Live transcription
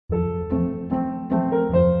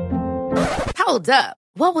Hold up.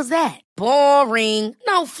 What was that? Boring.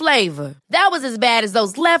 No flavor. That was as bad as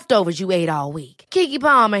those leftovers you ate all week. Keke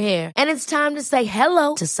Palmer here, and it's time to say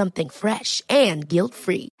hello to something fresh and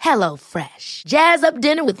guilt-free. Hello Fresh. Jazz up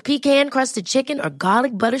dinner with pecan-crusted chicken or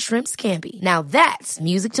garlic butter shrimp scampi. Now that's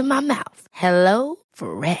music to my mouth. Hello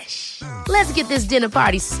Fresh. Let's get this dinner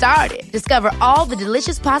party started. Discover all the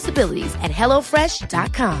delicious possibilities at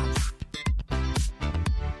hellofresh.com.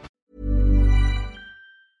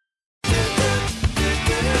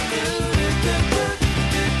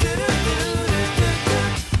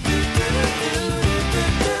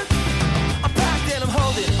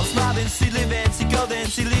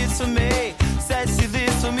 She lives for me, says she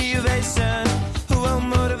lives for me, ovation. Who won't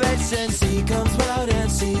motivation? She comes round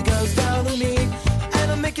and she goes down on me.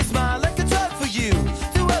 And I'll make you smile like a drug for you.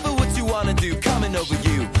 Do ever what you wanna do, coming over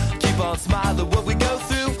you. Keep on smiling what we go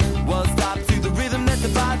through. One stop to the rhythm that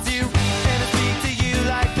divides you. And I speak to you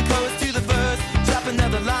like the chorus to the verse. Drop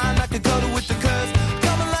another line like a coda with the curse.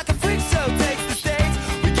 Coming like a freak show takes the stage.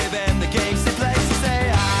 We give them the game she plays. She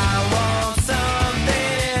say, I want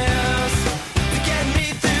something else to get me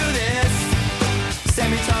through this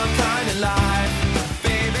semi-tongue kind of life.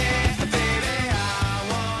 Baby, baby, I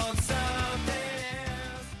want something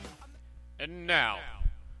else. And now,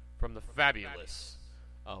 from the fabulous,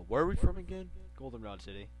 where are we from again? Goldenrod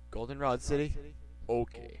City. Goldenrod City?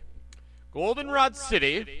 Okay. Goldenrod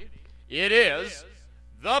City, it is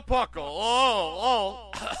the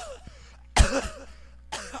Puckle.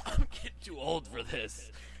 I'm getting too old for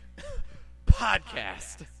this.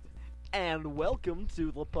 Podcast. And welcome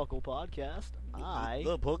to the Puckle Podcast.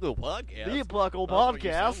 The Puckle Podcast. The Puckle That's what you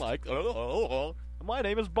Podcast. sound like. My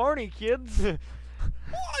name is Barney, kids. Hi,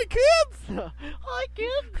 kids. Hi,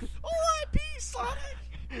 kids. R.I.P. Sonic.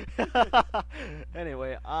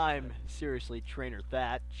 Anyway, I'm seriously Trainer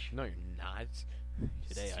Thatch. No, you're not.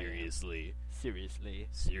 Today I am. Seriously. Seriously.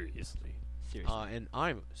 And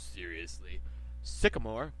I'm seriously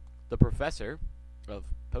Sycamore, the professor of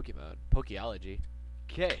Pokemon, Pokeology.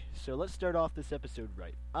 Okay, so let's start off this episode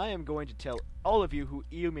right. I am going to tell all of you who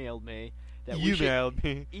emailed me that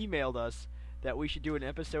emailed us that we should do an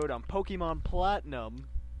episode on Pokemon Platinum.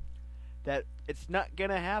 That it's not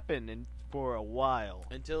gonna happen for a while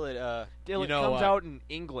Until it, till it comes out in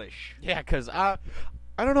English. Yeah, because I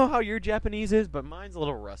don't know how your Japanese is, but mine's a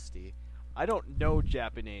little rusty. I don't know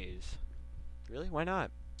Japanese. Really? Why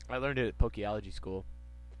not? I learned it at Pokeology school.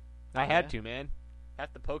 I had to, man.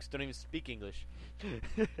 Half the pokes don't even speak English.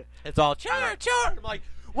 It's all char. I'm like,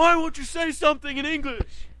 why won't you say something in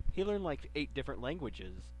English? He learned like 8 different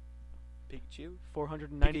languages. Pikachu,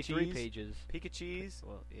 493 Pikachu's. pages. Pikachu's,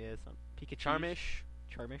 Well, yeah, some Pikachu.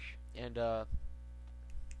 Charmish. and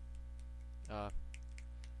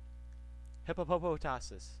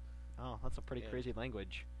Hippopotamus. Oh, that's a pretty Yeah. crazy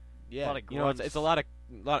language. Yeah, lot of you know, it's grunts. a lot of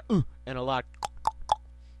and a lot.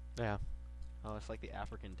 Yeah. Oh, it's like the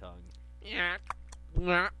African tongue. Yeah.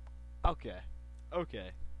 Okay.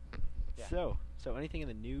 Yeah. So anything in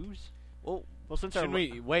the news? Well, Since shouldn't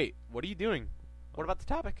we wait? What are you doing? What about the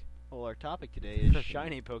topic? Well, our topic today is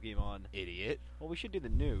shiny Pokemon. Idiot. Well, we should do the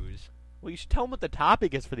news. Well, you should tell them what the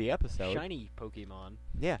topic is for the episode. Shiny Pokemon.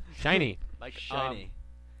 Yeah, shiny. Like Shiny.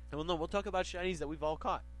 Well, no, we'll talk about shinies that we've all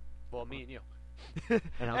caught. Well, me and you. And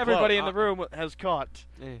I'm Everybody close. in the room has caught.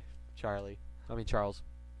 Charles.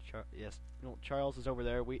 Yes. No, Charles is over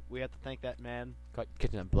there. We have to thank that man. Caught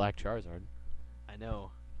catching that black Charizard. I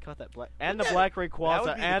know. Caught that black and the black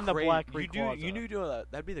Rayquaza and the black Rayquaza. You do that.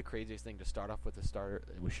 That'd be the craziest thing to start off with a starter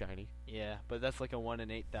with shiny. Yeah, but that's like a 1 in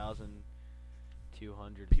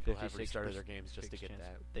 8,200. People have restarted their games just to get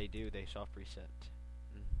that. They do. They soft reset.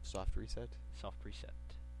 Soft reset. Soft reset.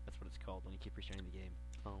 That's what it's called when you keep restarting the game.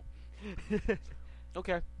 Oh.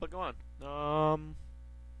 Okay, but go on.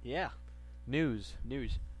 Yeah. News.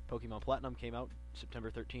 Pokemon Platinum came out September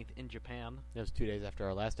 13th in Japan. That was 2 days after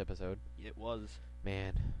our last episode. It was.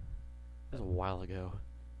 Man, that was a while ago.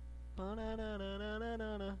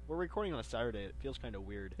 We're recording on a Saturday. It feels kind of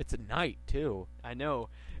weird. It's a night too. I know.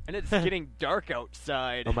 And it's getting dark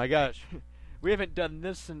outside. Oh my gosh. We haven't done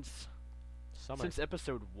this since Summer. since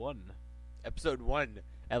episode 1. Episode 1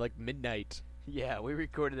 at like midnight. Yeah, we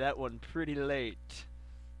recorded that one pretty late.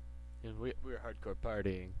 And we were hardcore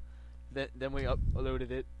partying. Then we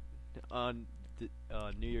uploaded it on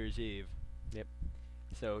New Year's Eve. Yep.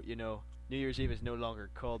 So, New Year's Eve is no longer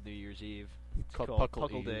called New Year's Eve. It's called Puckle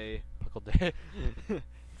Puckle Eve. Day. Puckle Day.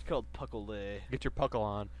 It's called Puckle Day. Get your puckle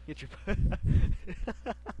on. Get your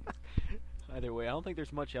Either way, I don't think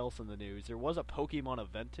there's much else in the news. There was a Pokemon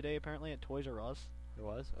event today, apparently, at Toys R Us. There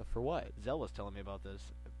was? For what? Zell was telling me about this.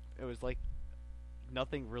 It was like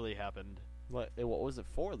nothing really happened. What was it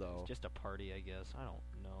for though? It's just a party, I guess. I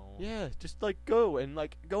don't know. Yeah, just like go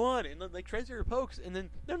on and then like transfer your pokes and then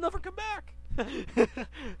they'll never come back.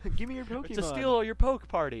 Give me your Pokemon. It's a steal your poke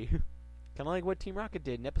party. Kind of like what Team Rocket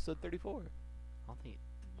did in episode 34. I don't think.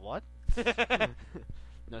 What?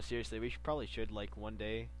 No, seriously, we probably should like one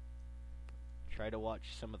day try to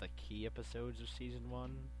watch some of the key episodes of season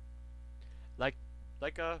 1. Like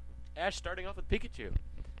Ash starting off with Pikachu.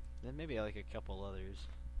 Then maybe like a couple others.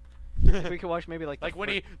 If we could watch maybe like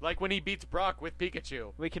when he beats Brock with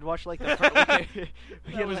Pikachu. we could watch like the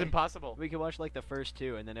That was impossible. We could watch like the first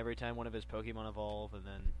 2, and then every time one of his Pokemon evolve, and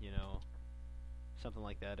then something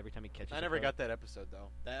like that. Every time he catches. I never got that episode though.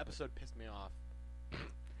 That episode pissed me off.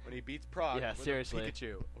 When he beats Brock Yeah, with seriously.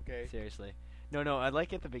 Pikachu. Okay. Seriously. No, I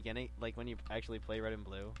like at the beginning, like when you actually play Red and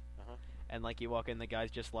Blue, and like you walk in, the guy's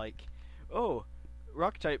just like, "Oh,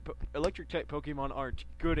 electric type Pokemon aren't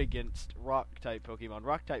good against rock type Pokemon.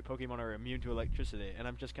 Rock type Pokemon are immune to electricity." And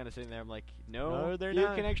I'm just kind of sitting there. I'm like, No, they're you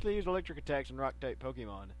not. can actually use electric attacks on rock type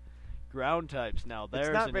Pokemon. Ground types now. There's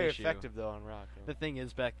It's not an very issue. effective though on Rock. The thing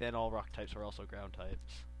is, back then all rock types were also ground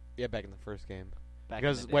types. Yeah, back in the first game. Back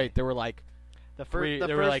Because in the day. wait, there were like the three. first,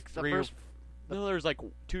 There were like three. First, No, there was like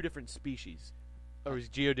 2 different species. There was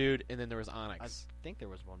Geodude, and then there was I Onix. think there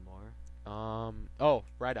was one more. Rhydon. Or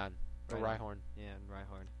Rhydon. Rhyhorn. Yeah, and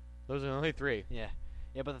Rhyhorn. Those are the only 3. Yeah,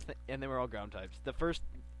 but and they were all ground types. The first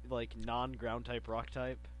like non-ground type rock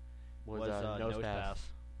type was Nosepass.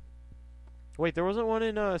 Wait, there wasn't one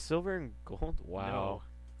in Silver and Gold? Wow.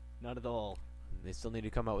 No, not at all. They still need to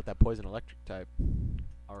come out with that poison electric type.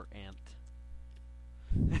 Our ant.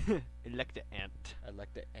 Elect an ant.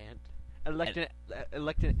 Elect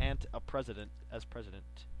an ant as president.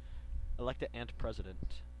 Elect an ant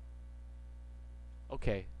president.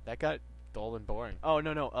 Okay, that got dull and boring. Oh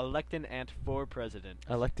no! Elect an ant for president.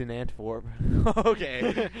 Elect an ant for.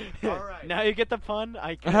 Okay. All right. Now you get the pun.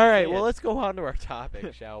 I All can't right. say Well, it. let's go on to our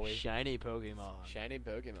topic, shall we? Shiny Pokemon. Shiny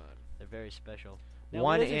Pokemon. They're very special. Now,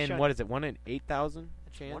 One what is a in shiny- what is it? 1 in 8,000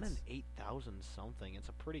 It's chance. 1 in 8,000 something. It's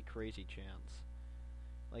a pretty crazy chance.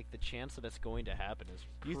 Like the chance that it's going to happen is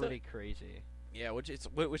You pretty crazy. Yeah, which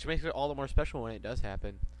makes it all the more special when it does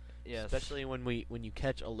happen. Yes. Especially when you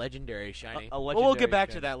catch a legendary shiny. A Well, we'll get legendary back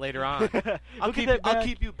to shiny. that later on. We'll get that I'll back.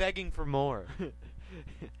 keep you begging for more.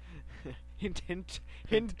 Hint. Most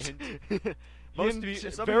Hint, of you,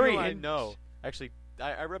 some very of you I hint. know. Actually,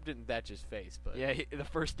 I rubbed it in Thatch's face, but Yeah, the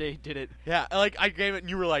first day he did it. yeah, like I gave it, and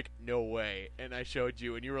you were like, "No way," and I showed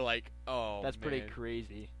you, and you were like, "Oh, That's pretty man."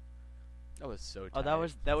 crazy. That was so. Oh,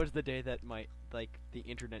 tight. that was the day that the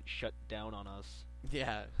internet shut down on us,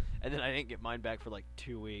 Yeah. and then I didn't get mine back for like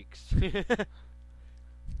 2 weeks.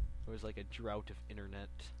 It was like a drought of internet.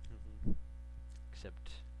 Except.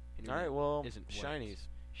 All right. Well, isn't what? shinies.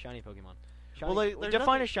 Shiny Pokemon. Well, Shiny, there's define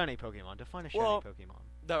nothing- a shiny Pokemon. Define a shiny Well, Pokemon.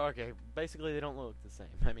 No, okay. Basically, they don't look the same.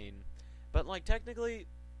 I mean, but like technically,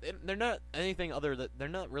 they're not anything other than they're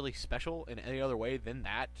not really special in any other way than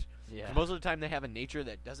that. Yeah. Most of the time, they have a nature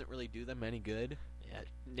that doesn't really do them any good.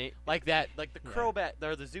 Yeah. Like that, like the Yeah. Crobat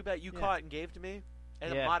or the Zubat you Yeah. caught and gave to me,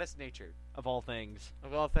 and Yeah. a modest nature Of all things.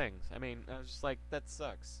 of all things. I mean, I was just like, that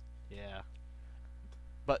sucks. Yeah.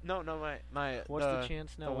 But no, my What's the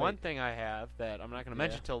chance now? The Wait. one thing I have that I'm not going to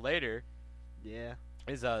mention Yeah. till later Yeah.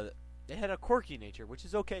 is it had a quirky nature, which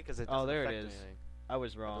is okay because it doesn't Oh, there it affect is. anything. I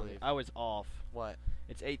was wrong. believe. I was off. What?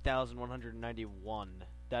 It's 8,191.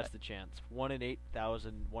 That's the chance. 1 in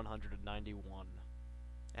 8,191.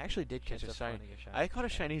 I actually did catch Chance a of shiny. finding a shiny. I caught a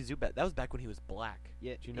shiny Zubat. That was back when he was black.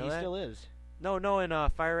 Yeah, Did you know he that? still is. No, in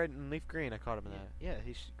Fire Red and Leaf Green, I caught him in that. Yeah,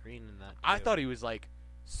 he's green in that. I too. thought he was like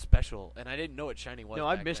special, and I didn't know what shiny was. No,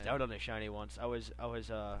 I back missed then. out on a shiny once. I was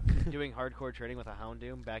doing hardcore training with a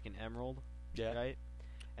Houndoom back in Emerald, Yeah. right?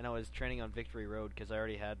 And I was training on Victory Road because I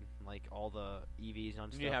already had like all the EVs on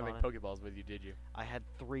You stuff didn't have on any it. Pokeballs with you, did you? I had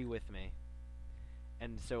 3 with me,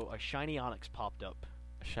 and so a shiny Onyx popped up.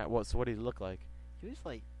 So what did he look like? He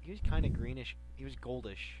was kind of greenish. He was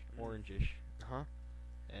goldish, orangish, Huh?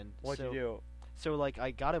 and What'd so, you do? So like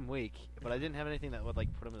I got him weak, but I didn't have anything that would like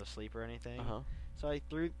put him to sleep or anything. So I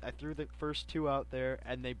threw the first 2 out there,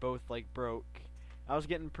 and they both like broke. I was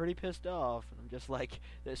getting pretty pissed off. I'm just like,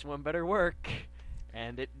 this one better work,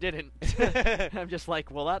 and it didn't. I'm just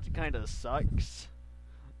like, well, that kind of sucks.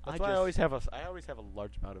 That's why I always have a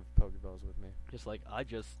large amount of Pokeballs with me. just like I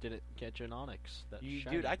just didn't catch an Onyx. That's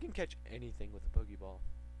shiny. Dude, I can catch anything with a Pokeball.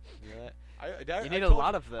 You know that? You need a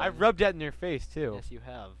lot of them. I've rubbed that in your face too. Yes, you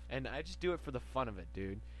have. And I just do it for the fun of it,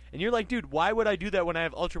 dude. And you're like, dude, why would I do that when I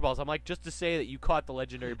have Ultra Balls? I'm like, just to say that you caught the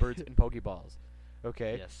legendary birds in Pokeballs.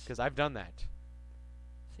 Okay? Yes. Because I've done that.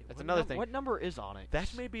 See, That's what another thing. What number is Onyx?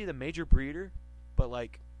 That may be the major breeder, but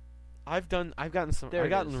like, I've gotten some. There I've it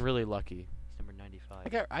gotten is. really lucky. It's number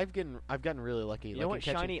 95. I've gotten really lucky. You like know what in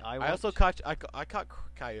catching- shiny I I want? also caught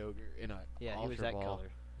Kyogre in a Yeah, he was Ultra that Ball. color.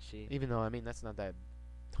 See? Even though that's not that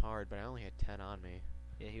hard, but I only had 10 on me.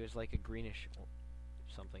 Yeah, he was like a greenish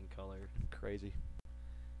something color. Crazy.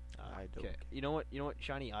 I don't. Okay. You know what? You know what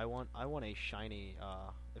shiny I want? I want a shiny.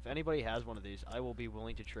 If anybody has one of these, I will be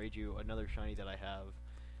willing to trade you another shiny that I have.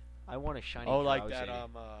 I want a shiny. Oh, like Drowsy. that.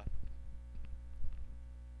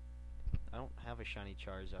 I don't have a shiny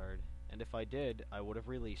Charizard, and if I did, I would have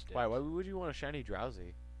released it. Why would you want a shiny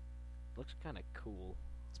Drowsy? Looks kind of cool.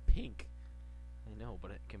 It's pink. I know,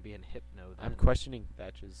 but it can be in Hypno. Then. I'm questioning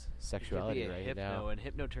Thatch's It could sexuality be a right Hypno, now. and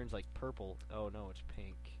Hypno turns like purple. Oh no, it's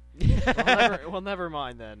pink. well, never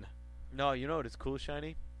mind then. No, you know what is cool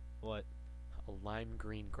shiny? What? A lime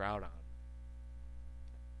green Groudon.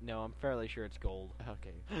 No, I'm fairly sure it's gold.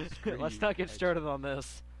 Okay. Let's not get started on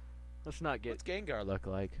this. Let's not get. What's Gengar look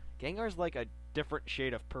like? Gengar's like a different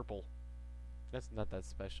shade of purple. That's not that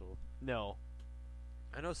special. No.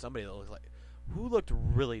 I know somebody that looks like. Who looked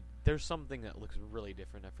really? There's something that looks really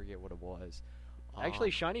different. I forget what it was.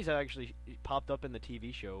 Actually, shinies have actually popped up in the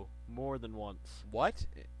TV show more than once. What?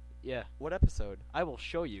 Yeah. What episode? I will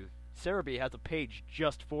show you. Cerebi has a page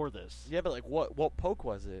just for this. Yeah, but like what poke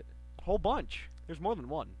was it? Whole bunch. There's more than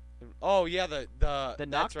one. Oh yeah, the that's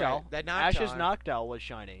Noctowl. right. That Noctowl. Ash's Noctowl was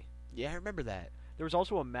shiny. Yeah, I remember that. There was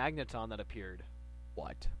also a Magneton that appeared.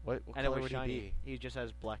 What? What And it color was would shiny. he be? He just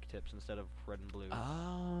has black tips instead of red and blue.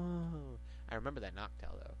 Oh, I remember that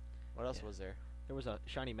Noctowl though. What else Yeah. was there? There was a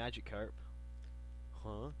shiny Magikarp.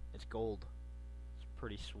 Huh? It's gold. It's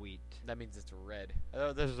pretty sweet. That means it's red.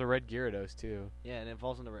 Oh, there's a red Gyarados too. Yeah, and it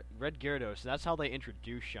falls into red Gyarados. That's how they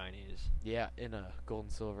introduce shinies. Yeah, in a gold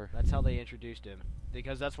and silver. That's how they introduced him.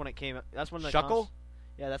 Because that's when it came. That's when the Shuckle?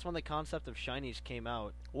 yeah, that's when the concept of shinies came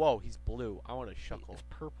out. Whoa, he's blue. I want a Shuckle. It's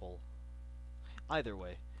purple. Either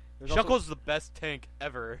way, there's Shuckle's the best tank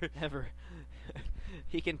ever. ever.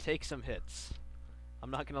 He can take some hits.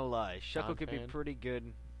 I'm not gonna lie. Shuckle could be Donphan. pretty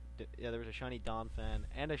good. Yeah, there was a shiny Donphan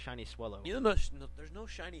and a shiny Swellow. You know, there's no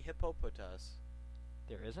shiny Hippopotas.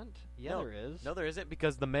 There isn't? Yeah, No. there is. No, there isn't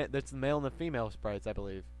because that's the male and the female sprites, I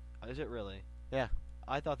believe. Is it really? Yeah.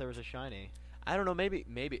 I thought there was a shiny. I don't know. Maybe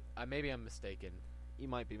I'm mistaken. You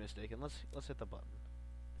might be mistaken. Let's hit the button.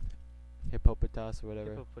 Hippopotas or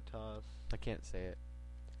whatever. Hippopotas. I can't say it.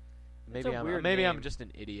 It's a weird Maybe I'm name. just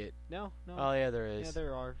an idiot. No. Oh yeah, there is. Yeah,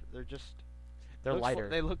 there are. They're just. They're looks lighter.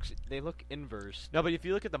 They look inverse. No, but if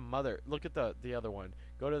you look at the mother, look at the other one.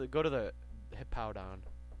 Go to the Hippowdon.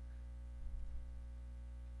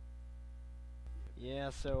 Yeah,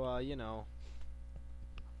 so you know,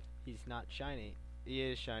 he's not shiny. He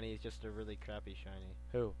is shiny. He's just a really crappy shiny.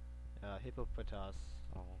 Who? Hippopotas.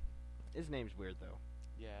 Oh. His name's weird though.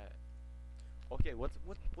 Yeah. Okay, what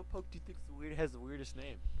poke do you think has the weirdest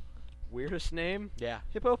name? Weirdest name? Yeah.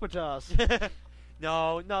 Hippopotas.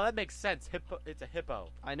 No, that makes sense. It's a hippo.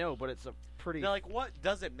 I know, but it's a pretty. Now, like, what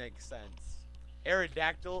doesn't make sense?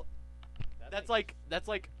 Aerodactyl. That's like.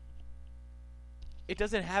 It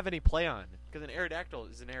doesn't have any play on because an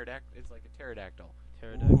Aerodactyl is an Aerodactyl. It's like a pterodactyl.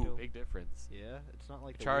 Pterodactyl. Ooh, big difference. Yeah, it's not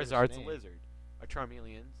like A the weirdest Charizard's a name. lizard. A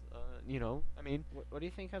Charmeleon's. I mean, What do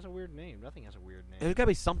you think has a weird name? Nothing has a weird name. there's gotta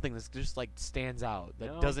be something that just like stands out that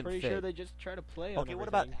No, doesn't I'm pretty fit. sure they just try to play on Okay, what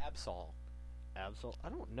about everything. Absol? Absol? I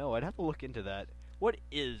don't know. I'd have to look into that. What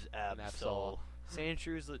is An Absol?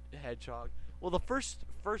 Sandshrews the Hedgehog. Well, the first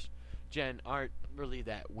gen aren't really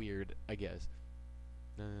that weird, I guess.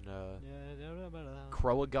 And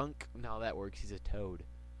Croagunk. No, that works. He's a toad.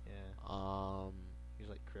 Yeah, he's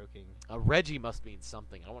like croaking. A Reggie must mean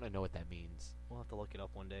something. I want to know what that means. We'll have to look it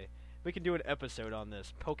up one day. We can do an episode on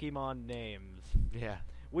this. Pokemon names. Yeah.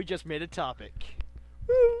 We just made a topic.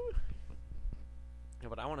 Woo! Yeah,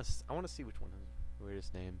 but I want to see which one is the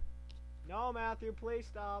weirdest name. No, Matthew, please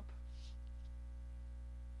stop.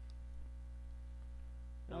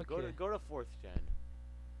 No, Okay. go to 4th gen.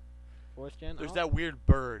 4th gen? There's Oh, that weird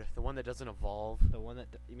bird, the one that doesn't evolve. The one that...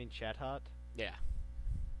 You mean Chatot? Yeah.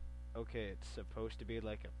 Okay, it's supposed to be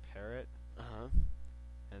like a parrot. Uh-huh.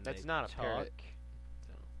 And That's they not a talk. parrot.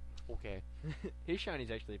 Okay. His shiny's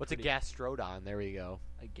actually What's a pretty... Gastrodon? There we go.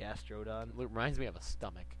 A Gastrodon? It reminds me of a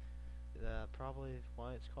stomach. Probably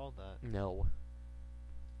why it's called that. No.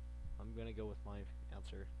 I'm gonna go with my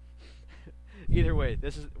answer. Either way,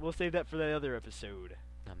 we'll save that for that other episode.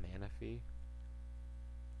 A Manaphy?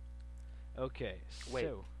 Okay, Wait.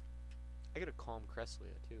 so I got a Calm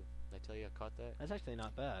Cresselia, too. Did I tell you I caught that? that's actually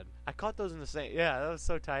not bad. I caught those in the same... Yeah, that was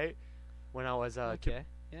so tight. When I was... Okay,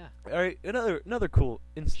 yeah. Alright, another cool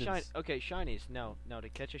instance. Okay, shinies. Now to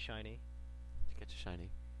catch a shiny, To catch a shiny.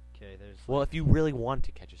 Okay, there's. Well, if you really want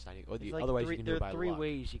to catch a shiny, or there's like otherwise three, you can do there it by are three luck.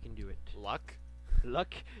 ways you can do it. Luck?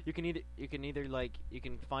 Luck. You can either like you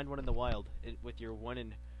can find one in the wild with your 1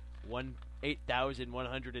 in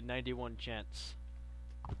 8,191 chance,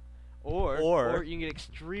 or you can get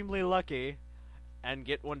extremely lucky and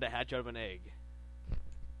get one to hatch out of an egg.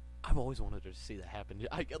 I've always wanted to see that happen.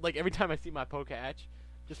 Like every time I see my poke hatch,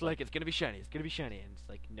 Just like it's gonna be shiny, and it's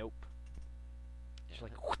like nope. Just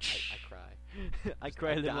like whoosh. I cry. I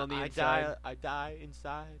cry a little on the inside. I die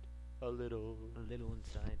inside a little. A little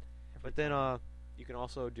inside. But then you can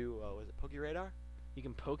also do was it Poke Radar? You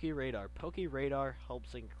can Poke Radar. Poke Radar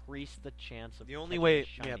helps increase the chance of The only catching way, a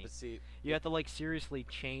shiny. yeah, but see, You have to like seriously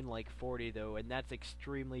chain like 40 though, and that's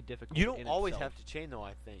extremely difficult. you don't in always itself. have to chain though.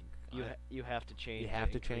 I think You have to chain. You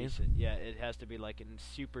have to chain? increase it. Yeah, it has to be like a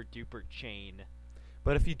super duper chain.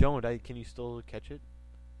 But if you don't, can you still catch it?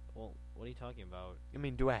 Well, what are you talking about? I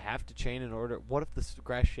mean, do I have to chain in order? What if the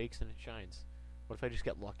grass shakes and it shines? What if I just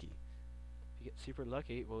get lucky? If you get super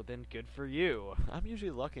lucky, well then good for you. I'm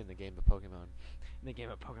usually lucky in the game of Pokemon, In the game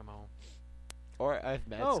of Pokemon. or I have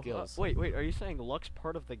mad skills. Wait, are you saying luck's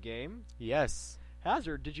part of the game? Yes.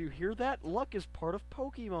 Hazard, did you hear that? Luck is part of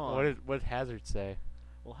Pokemon. What did Hazard say?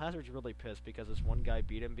 Well, Hazard's really pissed because this one guy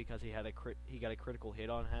beat him because he got a critical hit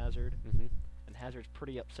on Hazard, Mm-hmm. and Hazard's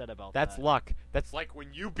pretty upset about That's that. luck. That's like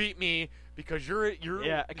when you beat me because you're.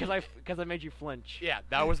 Yeah, because I made you flinch. Yeah,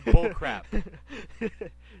 that was bullcrap.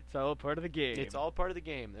 It's all part of the game. It's all part of the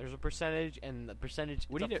game. There's a percentage, and the percentage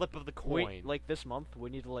We is a need to- flip of the coin. Like this month, we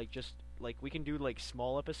need to like just like we can do like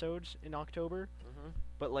small episodes in October,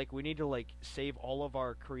 but like we need to like save all of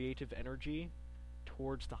our creative energy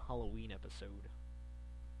towards the Halloween episode.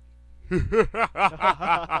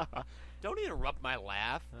 Don't interrupt my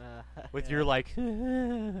laugh with Yeah. your like.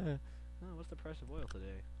 Oh, what's the price of oil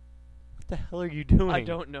today? What the hell are you doing? I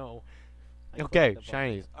don't know. I Okay, clicked the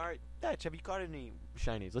shinies. All right, Thatch, have you caught any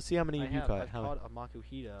shinies? Let's see how many button. you caught. I've caught a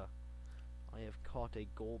Makuhita. I have caught a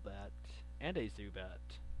Golbat and a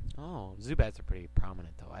Zubat. Oh, Zubats are pretty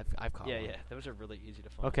prominent though. I've caught one. Yeah, those are really easy to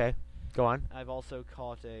find. Okay, go on. I've also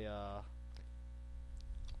caught a.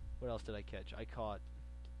 What else did I catch? I caught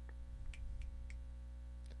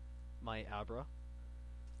my Abra.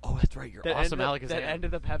 Oh, that's right. You're awesome, Alakazam. That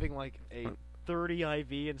ended up having like a 30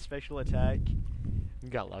 IV in special attack You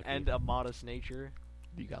got lucky. and a modest nature.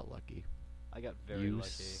 you got lucky. I got very you lucky.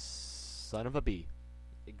 son of a bee.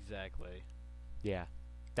 Exactly. Yeah,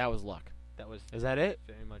 that was luck. That was Is that it?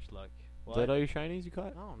 very much luck. Is that all your shinies you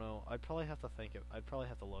caught? I don't know. I'd probably have to think of. I'd probably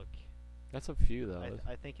have to look. That's a few though.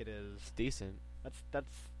 I think it is. It's decent.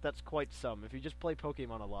 That's quite some. If you just play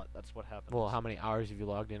Pokemon a lot, that's what happens. Well, how many hours have you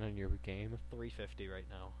logged in on your game? 350 right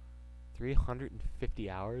now. 350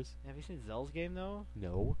 hours? Have you seen Zell's game though?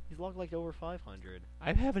 No. He's logged like over 500.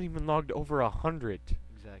 I haven't even logged over 100.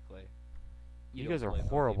 Exactly. You don't guys are play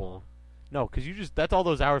horrible. No, because that's all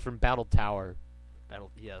those hours from Battle Tower.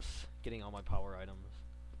 Yes, getting all my power items.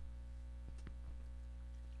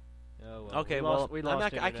 Oh well. Okay, we well, lost, we I'm lost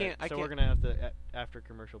not- I internet, can't- I so can't- we're gonna have to after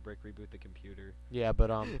commercial break reboot the computer. Yeah, but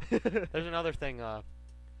there's another thing. How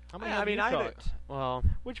many I have mean, you I caught? well,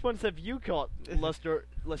 Which ones have you caught?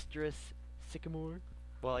 Lustrous Sycamore.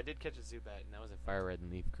 well, I did catch a Zubat, and that was in Fire Red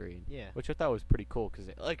and Leaf Green. Yeah. Which I thought was pretty cool because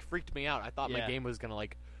it like freaked me out. I thought my Yeah. game was gonna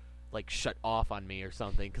like shut off on me or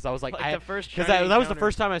something because I was like, the first because shiny that was the encounter-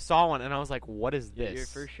 first time I saw one, and I was like, what is this? Your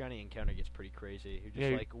first shiny encounter gets pretty crazy. You're just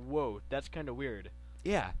Yeah, like, whoa, that's kind of weird.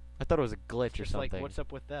 Yeah, I thought it was a glitch or Just something. like, what's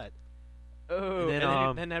up with that? Oh,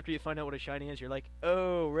 then, then after you find out what a shiny is, you're like,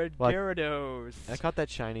 oh, red What? Gyarados. I caught that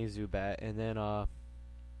shiny Zubat, and then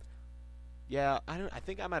yeah, I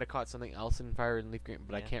think I might have caught something else in Fire and Leaf Green,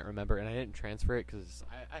 but I Yeah. can't remember, and I didn't transfer it because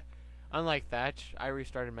I unlike Thatch, I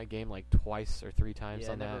restarted my game like twice or three times Yeah,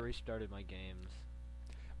 I on never that. restarted my games.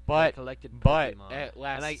 I But collected but Pokemon. at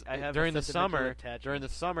last And I have a during the sentimental summer,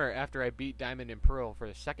 attachment. after I beat Diamond and Pearl for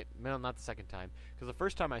the second, no, not the second time, because the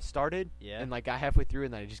first time I started Yeah. and like got halfway through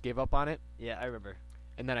and then I just gave up on it, Yeah, I remember.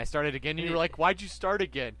 and then I started again, and you were like, "Why'd you start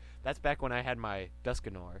again?" That's back when I had my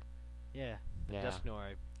Dusknoir. Yeah, the Yeah. Dusknoir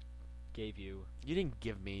I gave you. You didn't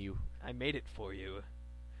give me you, I made it for you,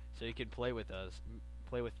 so you could play with us,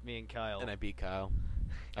 play with me and Kyle. and I beat Kyle.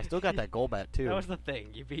 I still got that Golbat too. That was the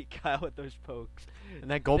thing. You beat Kyle with those pokes. and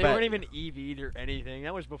that They Golbat. weren't even EV'd or anything.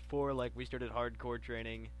 That was before like we started hardcore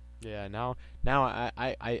training. Yeah, now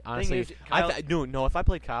I honestly, is, Kyle- no. If I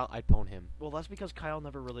played Kyle, I'd pwn him. Well, that's because Kyle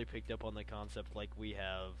never really picked up on the concept like we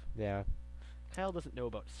have. Yeah, Kyle doesn't know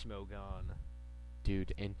about Smogon.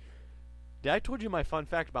 dude. And I told you my fun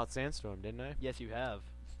fact about Sandstorm, didn't I? Yes, you have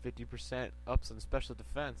 50% ups on special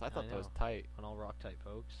defense. I thought that was know. tight. on all rock type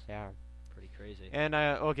pokes. Yeah. pretty crazy. And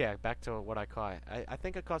back to what I caught. I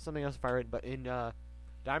think I caught something else Fire Red, but in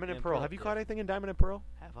Diamond and Pearl. Have you caught anything in Diamond and Pearl?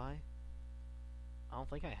 Have I? I don't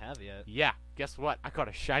think I have yet. Yeah. Guess what? I caught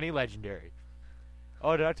a shiny legendary.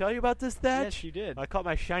 Oh, did I tell you about this, Thatch? Yes, you did. I caught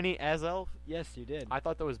my shiny Azelf. Yes, you did. I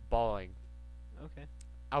thought that was balling. Okay.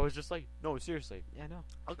 I was just like, no, seriously. Yeah, no.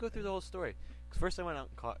 I'll go through the whole story. 'Cause first I went out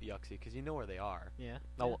and caught Yuxie, because you know where they are. Yeah.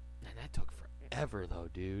 Oh, well, and that took forever, though,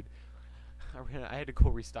 dude. I had to go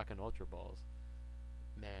restock an Ultra Balls.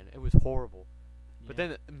 Man, it was horrible. But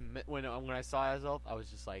then when I saw Azelf, I was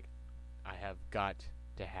just like, I have got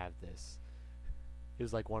to have this. It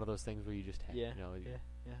was like one of those things where you just have, Yeah. you know. Yeah.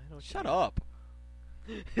 I know what Shut up.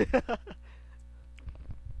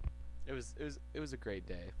 It was a great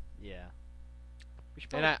day. Yeah. We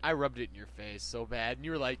should And probably- I rubbed it in your face so bad, and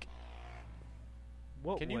you were like,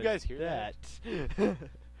 What can you was guys hear that? that?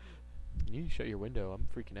 you shut your window. I'm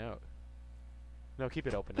freaking out. No, keep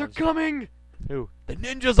it open. They're coming! Who? The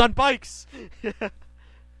ninjas on bikes!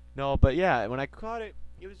 No, but yeah, when I caught it,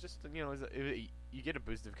 it was just, you know, you get a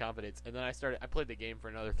boost of confidence. And then I played the game for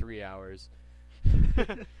another 3 hours.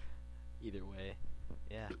 Either way.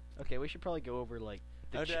 Yeah. Okay, we should probably go over, like,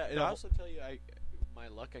 And I also tell you, my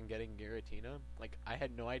luck on getting Giratina, like, I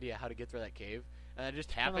had no idea how to get through that cave. And I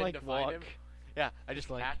just happened like to find him. walk. Yeah, I just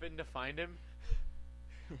like- happened to find him.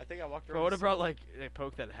 I think I walked around. Bro, what about, like, a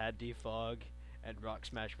poke that had defog and Rock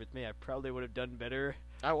Smash with me? I probably would have done better.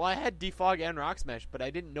 I had Defog and Rock Smash, but I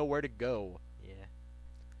didn't know where to go. Yeah.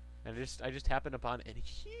 And I just happened upon and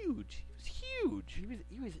huge. He was huge.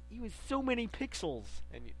 He was so many pixels.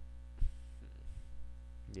 And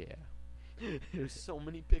yeah, there's so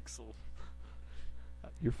many pixels.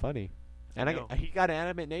 You're funny. And I know. he got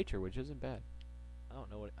animate nature, which isn't bad. I don't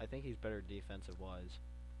know what. I think he's better defensive wise.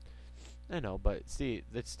 I know, but see,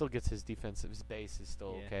 that still gets his defensive. His base is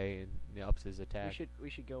still Yeah. okay, and ups his attack. We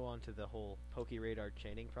should go on to the whole PokeRadar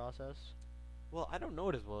chaining process. Well, I don't know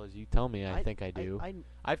it as well as you tell me. I think I do. I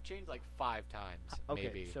I've changed like 5 times, okay.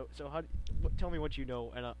 maybe. So how? Tell me what you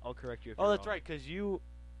know, and I'll correct you. If Oh, you're that's wrong. right, because you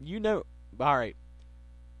know. All right,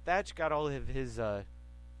 Thatch got all of his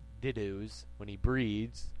Dittos when he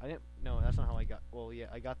breeds. I didn't. No, that's not how I got. Well, yeah,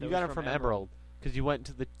 I got those. You got him from Emerald because you went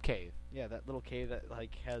to the cave. Yeah, that little cave that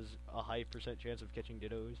like has a high % chance of catching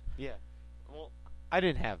Dittos. Yeah. Well, I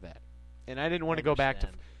didn't have that, and I didn't want to go back to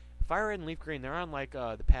Understand. Fire Red and Leaf Green. They're on like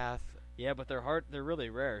the path. Yeah, but they're hard. They're really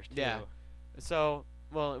rare too. Yeah. So,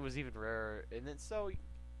 well, it was even rarer, and then so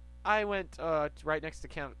I went right next to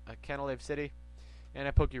Canalave City, and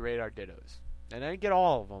I PokeRadar Dittos, and I didn't get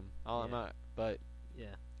all of them. But Yeah.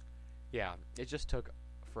 yeah, it just took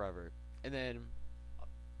forever, and then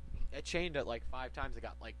it chained it like 5 times. I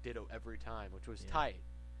got like Ditto every time, which was Yeah. tight,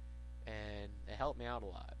 and it helped me out a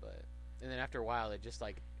lot. But and then after a while, it just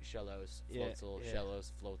like Shellos, Yeah, Floatzel, yeah.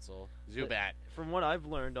 Shellos, Floatzel, Zubat. From what I've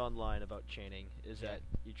learned online about chaining is Yeah. that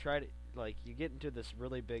you try to you get into this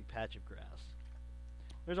really big patch of grass.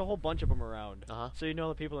 There's a whole bunch of them around. Uh-huh. So you know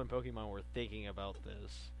the people in Pokemon were thinking about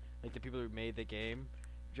this, like the people who made the game,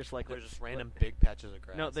 just like There's let's- just random let- big patches of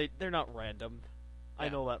grass. No, they're not random. I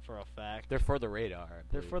Yeah. know that for a fact. They're for the radar.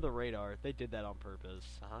 They're for the radar. They did that on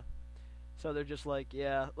purpose. Uh-huh. So they're just like,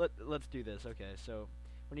 yeah, let's do this. Okay, so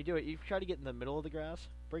when you do it, you try to get in the middle of the grass.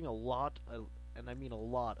 Bring a lot, and I mean a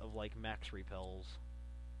lot of like max repels.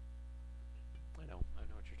 I know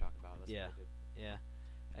what you're talking about. That's Yeah. really good. Yeah,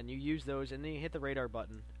 and you use those, and then you hit the radar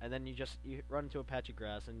button, and then you run into a patch of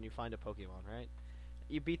grass, and you find a Pokemon, right?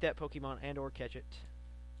 You beat that Pokemon and/or catch it.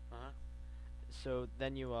 Uh-huh. So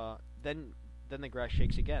then you then the grass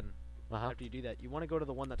shakes again. Uh-huh. After you do that, you want to go to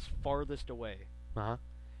the one that's farthest away, Uh-huh.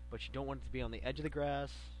 but you don't want it to be on the edge of the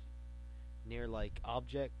grass, near like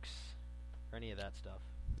objects, or any of that stuff.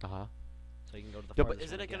 Uh-huh. So you can go to the Yeah, farthest but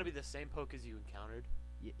isn't one it going to be again. the same poke as you encountered?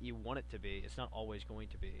 You want it to be. It's not always going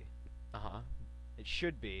to be. Uh-huh. It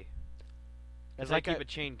should be. As like I keep I- a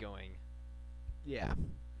chain going. Yeah.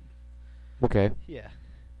 Okay. Yeah.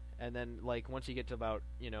 And then, like, once you get to about,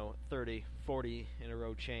 30, 40 in a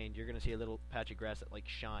row chained, you're going to see a little patch of grass that, like,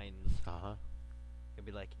 shines. Uh-huh. You'll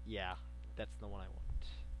be like, yeah, that's the one I want.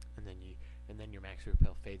 And then your max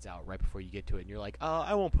repel fades out right before you get to it, and you're like, oh,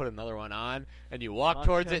 I won't put another one on. And you walk Walk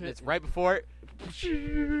towards towards it, and it. it's right before it.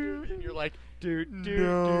 And you're like, Dude,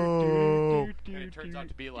 no. And it turns out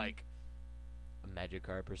to be like a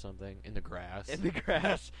Magikarp or something in the grass. in the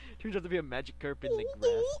grass. Turns out to be a Magikarp in the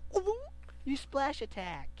grass. You splash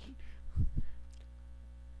attack.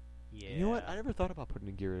 Yeah. You know what? I never thought about putting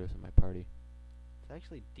a Gyarados in my party. It's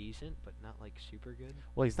actually decent, but not, like, super good.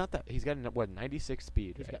 Well, he's not that. He's got, 96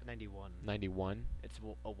 speed, He's right? got 91. 91. It's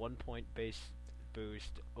a 1-point base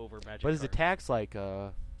boost over Magikarp. But his attack's like,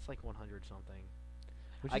 It's like 100 something.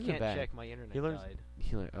 Which I isn't can't bad. check. My internet He learns- died.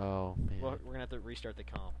 Oh man. Well, we're gonna have to restart the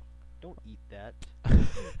comp. Don't eat that.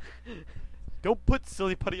 Don't put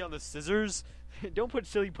silly putty on the scissors. Don't put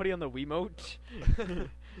silly putty on the Wiimote.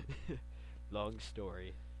 Long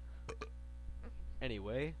story.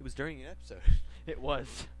 Anyway, It was during an episode. it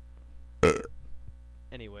was.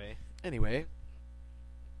 Anyway, Anyway.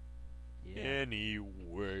 yeah.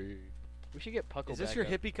 Anyway. We should get Puckle Is this back your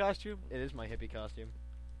up. hippie costume? It is my hippie costume.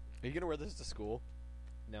 Are you gonna wear this to school?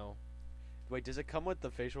 No. Wait, does it come with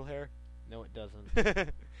the facial hair? No, it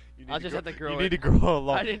doesn't. You need I'll just have to grow You it. need to grow a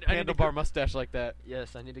long I need to handlebar grow- mustache like that.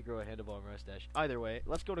 Yes, I need to grow a handlebar mustache. Either way,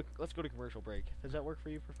 let's go to commercial break. Does that work for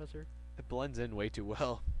you, Professor? It blends in way too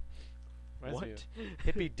well. Reminds me What? of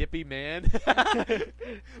Hippy dippy man.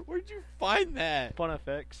 Where'd you find that? Fun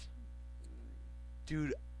effects.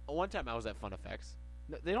 Dude, one time I was at Fun Effects.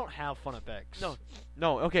 No, they don't have fun effects.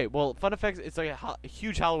 No, okay, well, Fun Effects, it's like a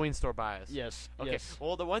huge Halloween store by us. Yes. Okay, Yes.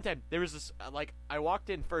 well, the one time, there was this, I walked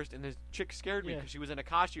in first, and this chick scared me Yeah. because she was in a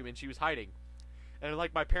costume, and she was hiding. And,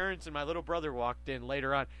 my parents and my little brother walked in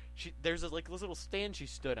later on. There's this little stand she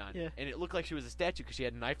stood on, Yeah. and it looked like she was a statue because she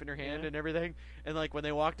had a knife in her hand Yeah. and everything. And, when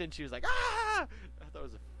they walked in, she was like, ah! I thought it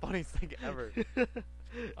was the funniest thing ever. I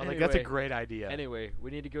was like, that's a Anyway. great idea. Anyway,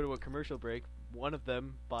 we need to go to a commercial break. One of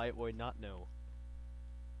them by Oi Not Know.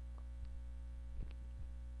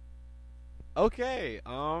 Okay,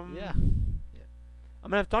 Yeah. I'm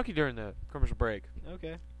gonna have to talk to you during the commercial break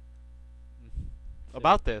Okay.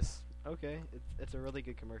 about this. Okay. It's a really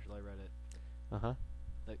good commercial. I read it. Uh-huh.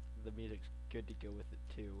 The music's good to go with it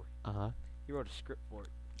too. Uh-huh. He wrote a script for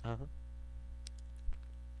Uh-huh.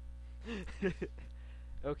 it.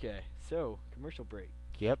 Okay. So commercial break.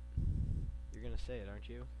 Yep. You're gonna say it, aren't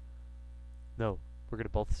you? No, we're gonna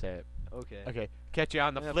both say it. Okay. Okay, catch you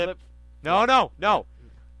on the Yeah, flip. No.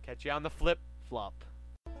 Catch you on the flip. Flop.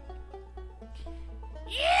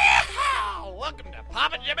 Yeah! Welcome to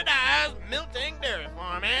Papa Jebediah's Miltank Dairy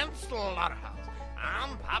Farm and Slaughterhouse.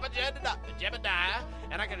 I'm Papa Jebediah,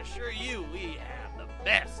 and I can assure you we have the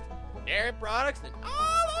best dairy products in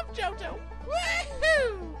all of Johto.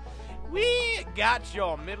 Woohoo! We got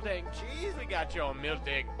your Miltank cheese, we got your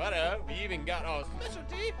Miltank butter, we even got our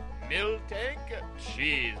specialty Miltank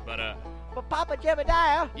cheese butter. But Papa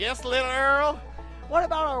Jebediah, Yes, little Earl? what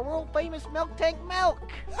about our world famous milk tank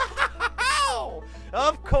milk?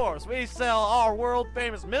 Of course, we sell our world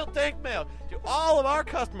famous Milk Tank milk to all of our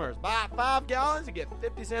customers. Buy 5 gallons and get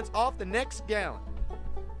 50 cents off the next gallon.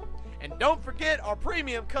 And don't forget our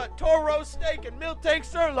premium cut Toro steak and Milk Tank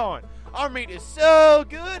sirloin. Our meat is so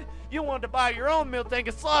good, you want to buy your own Milk Tank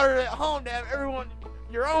and slaughter it at home to have everyone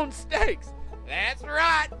your own steaks. That's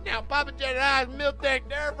right. Now Papa Jedi's Milk Tank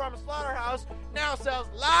Dairy Farm and Slaughterhouse now sells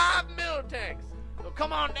live milk tanks. So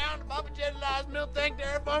come on down to Papa Jedi's Milk Tank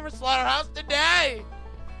Dairy Farm and Slaughterhouse today.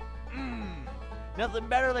 Nothing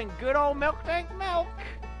better than good old milk tank milk.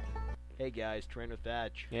 Hey guys, Train with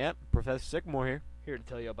Badge. Yep, Professor Sycamore here. Here to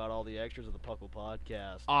tell you about all the extras of the Puckle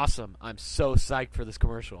podcast. Awesome. I'm so psyched for this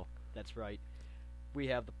commercial. That's right. We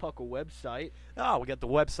have the Puckle website. Oh, we got the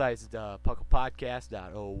websites,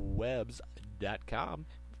 pucklepodcast.owebs.com.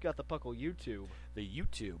 We've got the Puckle YouTube. The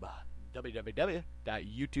YouTube,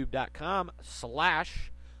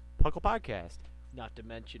 www.youtube.com/pucklepodcast. Not to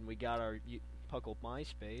mention, we got our Puckle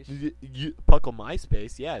MySpace. Puckle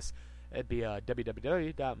MySpace, yes. It'd be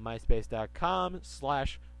www.myspace.com/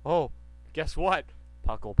 oh, guess what?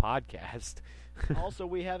 Puckle Podcast. Also,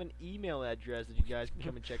 we have an email address that you guys can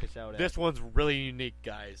come and check us out at. This one's really unique,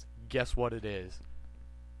 guys. Guess what it is?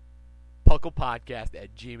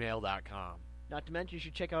 pucklepodcast@gmail.com. Not to mention, you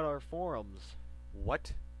should check out our forums.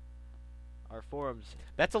 What? Our forums.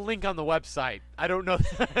 That's a link on the website. I don't know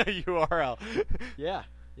the URL. Yeah.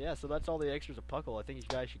 So that's all the extras of Puckle. I think you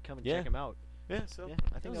guys should come and Yeah. check them out. Yeah, so Yeah,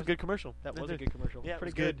 I think it was a good commercial. That was a good commercial. Yeah, it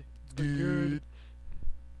pretty was good. Good.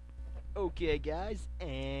 Okay, guys, And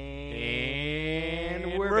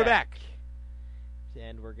we're we're back.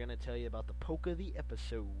 And we're gonna tell you about the poke of the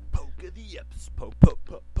episode. Poke of the episode.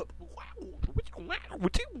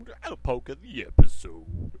 Poke of the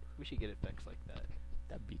episode. We should get effects like that.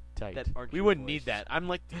 That'd be tight. That aren't We your wouldn't voice. need that. I'm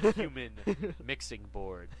like the human mixing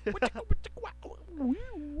board.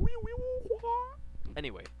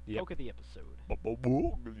 Anyway, Yep. poke of the episode.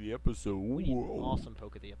 The episode. We need an awesome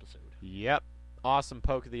poke of the episode. Yep. Awesome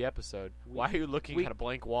poke of the episode. We- Why are you looking we- at a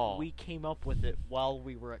blank wall? We came up with it while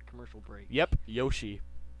we were at commercial break. Yep. Yoshi.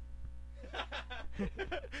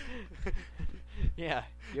 Yeah.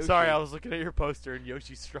 Yoshi. Sorry, I was looking at your poster and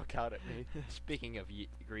Yoshi struck out at me. Speaking of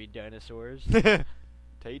green dinosaurs,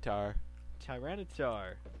 Tatar.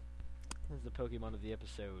 Tyranitar. This is the Pokemon of the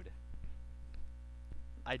episode.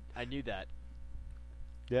 I knew that.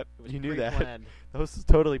 Yep, It was you knew that. pre-planned. That was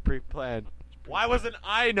totally pre-planned. Why wasn't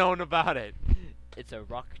I known about it? It's a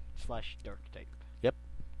rock/dark type.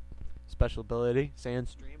 Special ability,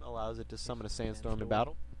 Sandstream, allows it to summon a sandstorm in Sandstorm.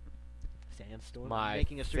 battle. Sandstorm. My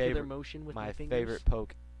Making a circular favorite- motion with My fingers. favorite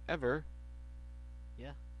poke ever.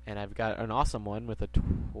 Yeah. And I've got an awesome one with a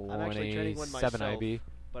I'm actually training one 27 myself, IB.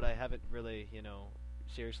 but I haven't really,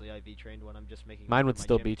 seriously IV trained one. I'm just making. Mine one would for my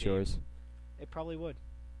still gym beat team. yours. It probably would.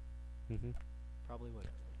 Hmm Probably would.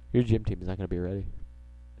 Your gym team is not going to be ready.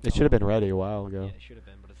 It's It should have all- been ready a while Yeah, ago. it should have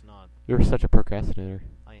been, but it's not. You were such a procrastinator.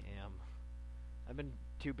 I am. I've been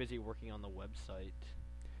too busy working on the website.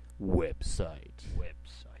 Website.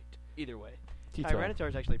 Either way, T-Tar. Tyranitar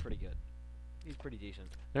is actually pretty good. He's pretty decent.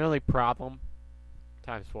 The only problem,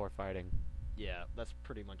 ×4 fighting. Yeah, that's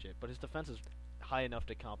pretty much it. But his defense is high enough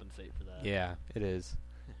to compensate for that. Yeah, it is.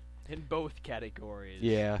 In both categories.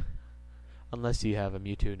 Yeah. Unless you have a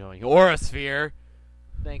Mewtwo knowing Aura Sphere.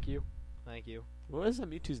 Thank you. Thank you. What is a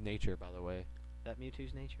Mewtwo's nature, by the way? That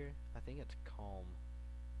Mewtwo's nature? I think it's calm.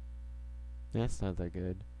 That's not that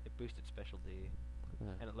good. It boosts its special D,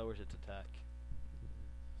 and it lowers its attack.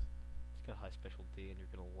 It's got high special D, and you're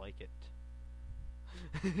gonna like it.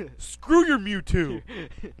 Screw your Mewtwo!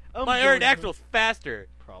 My Aerodactyl's faster!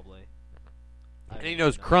 Probably. And he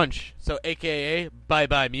knows Crunch, so AKA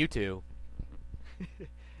bye-bye Mewtwo.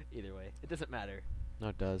 Either way, it doesn't matter. No,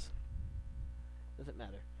 it does. Doesn't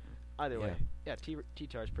matter. Either way, yeah,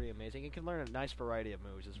 T-Tar is pretty amazing. He can learn a nice variety of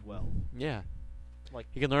moves as well. Yeah. Like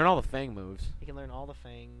He can learn all the Fang moves. he can learn all the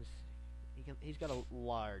fangs. He's got a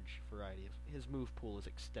large variety of his move pool is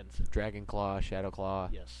extensive. Dragon Claw, Shadow Claw.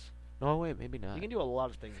 Yes, No, wait, maybe not. you can do a lot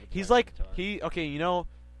of things with He's like Tyranitar.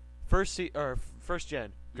 first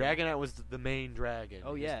gen. Dragonite was the main dragon.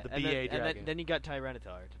 Oh He was yeah, the and BA then, dragon. and then you got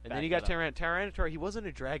Tyranitar. And then you got Tyranitar. He wasn't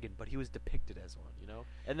a dragon, but he was depicted as one.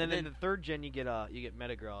 And then and in then- the third gen you get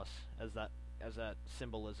Metagross as that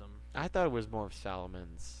symbolism. I thought it was more of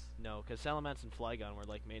Salamence. No, because Salamence and Flygon were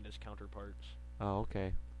like made as counterparts. Oh,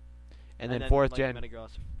 okay. And then then fourth like, gen,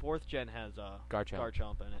 Metagross. Fourth gen has Garchomp.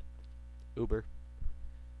 Garchomp in it. Uber.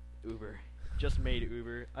 Uber. Just made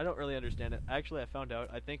Uber. I don't really understand it. Actually, I found out.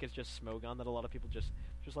 I think it's just Smogon that a lot of people just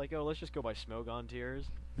like, oh, let's just go by Smogon tiers.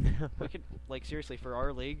 We could, like, seriously, for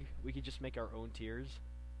our league, we could just make our own tiers.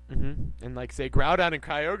 And like say Groudon and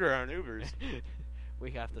Kyogre aren't Ubers.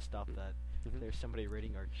 We have to stop that. There's somebody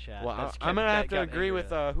raiding our chat. Well, That's I'm Kev- gonna that have to got agree angry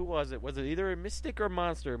with at- who was it? Was it either a Mystic or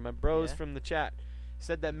Monster? My bros Yeah? from the chat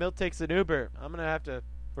said that Miltank's an Uber. We're gonna have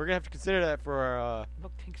to consider that for our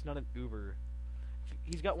Miltank's not an Uber.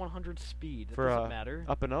 He's got 100 speed. That for doesn't matter.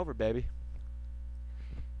 up and over, baby.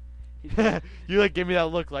 He's- You like give me that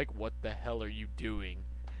look like, what the hell are you doing?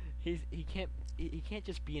 he can't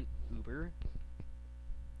just be an Uber.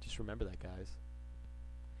 Just remember that, guys.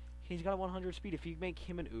 He's got 100 speed. If you make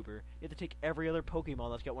him an Uber, you have to take every other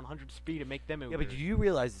Pokemon that's got 100 speed and make them Uber. Yeah, but do you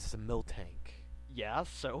realize it's a Miltank? Yeah,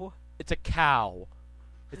 so? It's a cow.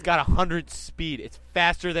 It's got 100 speed. It's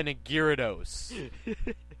faster than a Gyarados.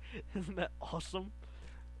 Isn't that awesome?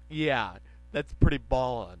 Yeah, that's pretty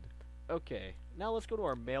ballin'. Okay, now let's go to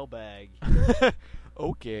our mailbag.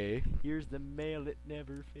 Okay. Here's the mail that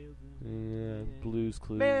never fails. Yeah, Blues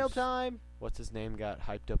Clues. Mail time! What's his name got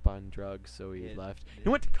hyped up on drugs, so he Yeah, left. yeah. He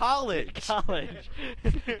went to college. College.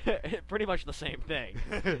 Pretty much the same thing.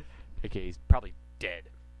 Okay, he's probably dead.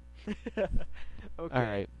 Okay. All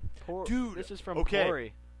right. Dude, this is from okay.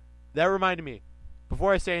 Corey. That reminded me.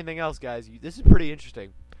 Before I say anything else, guys, this is pretty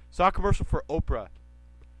interesting. Saw a commercial for Oprah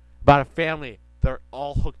about a family. They're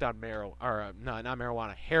all hooked on not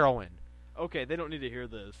marijuana, heroin. Okay, they don't need to hear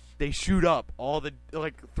this. They shoot up all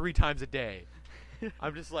 3 times a day.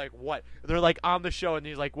 I'm just like, what? They're like on the show, and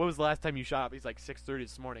he's like, "When was the last time you shot up?" He's like, 6:30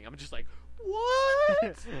 this morning. I'm just like,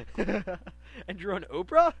 what? And you're on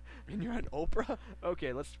Oprah? And you're on Oprah?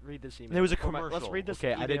 Okay, let's read this email. And there was a Before my- commercial. Let's read this.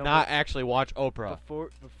 Okay, I did email not actually watch Oprah. before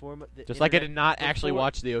the Just like I internet- did not actually before-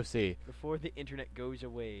 watch the OC. before the internet goes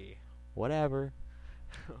away. Whatever.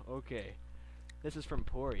 Okay. This is from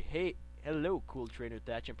Pori. Hey, hello, cool trainer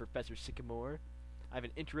Thatch and Professor Sycamore. I have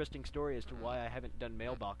an interesting story as to why I haven't done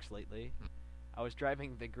mailbox lately. I was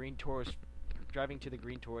driving to the Green Taurus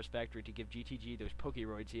factory to give GTG those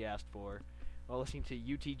Pokeroids he asked for, while listening to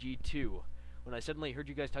UTG2. When I suddenly heard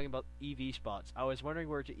you guys talking about EV spots, I was wondering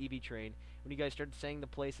where to EV train. When you guys started saying the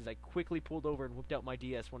places, I quickly pulled over and whipped out my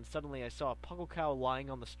DS when suddenly I saw a Puckle Cow lying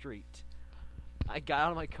on the street. I got out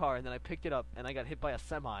of my car and then I picked it up and I got hit by a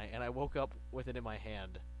semi and I woke up with it in my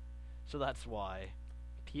hand. So that's why.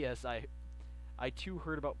 P.S. I too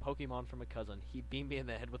heard about Pokemon from a cousin. He beamed me in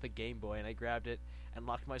the head with a Game Boy and I grabbed it and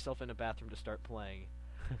locked myself in a bathroom to start playing.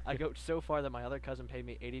 I go so far that my other cousin paid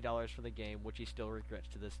me $80 for the game, which he still regrets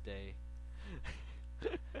to this day.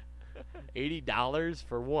 $80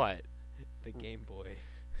 for what? The Game Boy.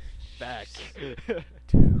 Back.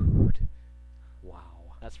 Dude. Wow.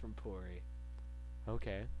 That's from Pori.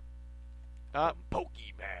 Okay.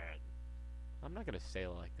 Pokemon. I'm not gonna say it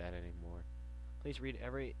like that anymore. Please read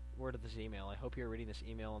every word of this email. I hope you're reading this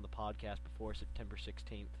email on the podcast before September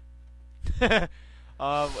 16th.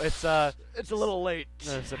 It's It's a little late.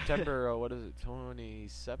 September. What is it?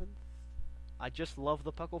 27th. I just love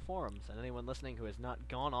the Puckle forums, and anyone listening who has not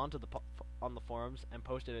gone onto the on the forums and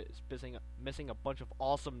posted it is missing a bunch of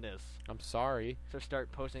awesomeness. I'm sorry. So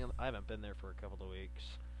start posting. I haven't been there for a couple of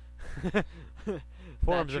weeks.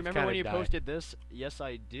 Forums Thatch, have remember kinda when you died. posted this? Yes,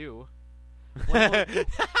 I do.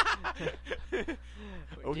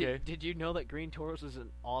 Okay. Did you know that Green Tauros is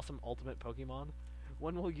an awesome ultimate Pokemon?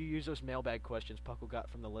 When will you use those mailbag questions Puckle got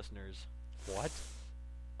from the listeners? What?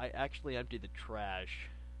 I actually emptied the trash,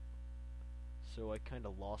 so I kind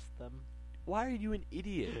of lost them. Why are you an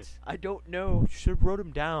idiot? I don't know. You should have wrote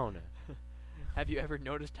them down. Have you ever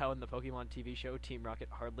noticed how in the Pokemon TV show, Team Rocket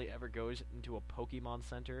hardly ever goes into a Pokemon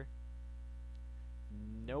Center?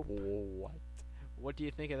 Nope. What? What do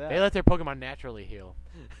you think of that? They let their Pokemon naturally heal.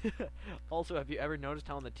 Also, have you ever noticed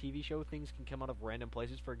how in the TV show things can come out of random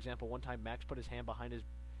places? For example, one time Max put his hand behind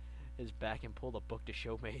his back and pulled a book to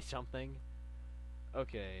show me something.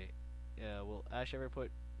 Okay. Yeah, will Ash ever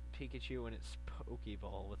put Pikachu in its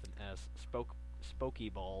Pokeball with an S?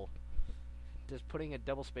 Spokeball. Does putting a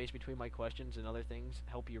double space between my questions and other things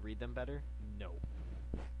help you read them better? No.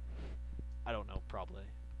 I don't know, probably.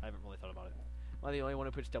 I haven't really thought about it. Am I the only one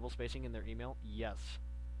who puts double spacing in their email? Yes.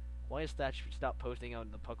 Why is Thatch stop posting out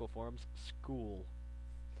in the Puckle forums? School.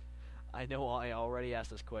 I know I already asked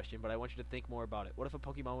this question, but I want you to think more about it. What if a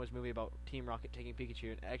Pokemon was movie about Team Rocket taking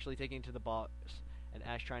Pikachu and actually taking it to the boss, and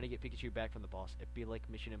Ash trying to get Pikachu back from the boss? It'd be like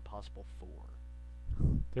Mission Impossible 4.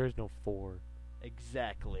 There's no 4.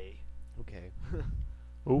 Exactly. Okay.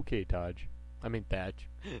 Okay, Taj. I mean Thatch.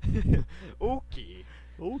 Okay.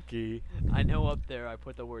 Okay. I know up there I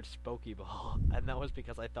put the word Spokeball, and that was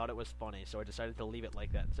because I thought it was funny, so I decided to leave it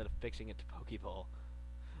like that instead of fixing it to Pokeball.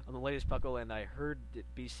 On the latest Puckle, and I heard it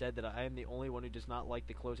be said that I am the only one who does not like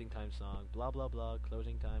the closing time song. Blah blah blah,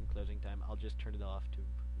 closing time. I'll just turn it off to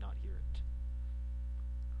not hear it.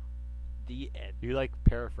 The end. You like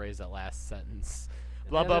paraphrase that last sentence.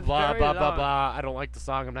 Blah That blah is blah very blah blah long. blah. I don't like the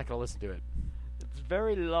song. I'm not gonna listen to it. It's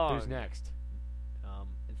very long. Who's next?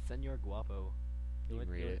 It's Senor Guapo. You can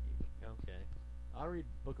read it. Okay. I'll read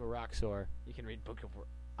Book of Roxor. You can read Book of.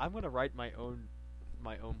 I'm gonna write my own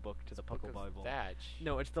book to the Puckle Bible. Thatch.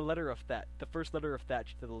 No, it's the letter of Thatch. The first letter of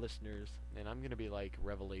Thatch to the listeners. And I'm gonna be like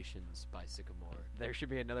Revelations by Sycamore. There should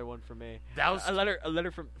be another one for me. That was A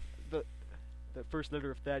letter from the first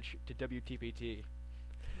letter of Thatch to WTPT.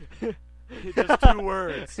 just 2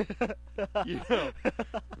 words. You know.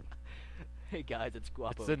 Hey guys, it's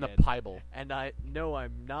Guapo It's in the again. Bible. And I know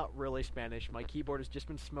I'm not really Spanish. My keyboard has just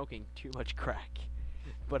been smoking too much crack.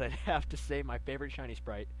 But I'd have to say my favorite shiny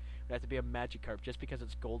sprite would have to be a Magikarp just because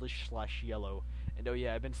it's goldish/yellow. And oh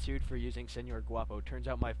yeah, I've been sued for using Senor Guapo. Turns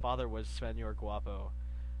out my father was Senor Guapo.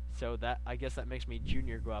 So that I guess that makes me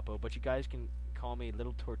Junior Guapo. But you guys can call me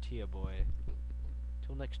Little Tortilla Boy.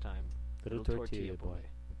 Till next time. Little Tortilla Boy.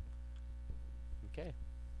 Okay.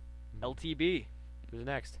 LTB. Who's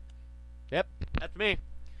next? Yep, that's me.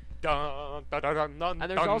 Dun, dun, dun, dun, dun, And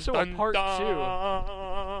there's dun, also a dun, part dun. 2.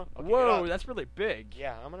 Okay, get Whoa, up. that's really big.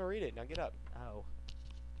 Yeah, I'm gonna read it. Now get up. Ow.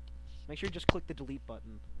 Make sure you just click the delete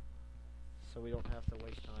button so we don't have to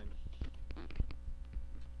waste time.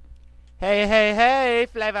 Hey, hey, hey,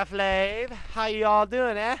 Flavor Flav. How you all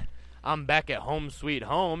doing, eh? I'm back at home sweet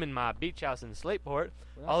home in my beach house in Slateport.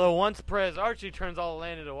 Although once Prez Archie turns all the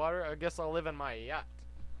land into water, I guess I'll live in my yacht.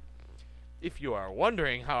 If you are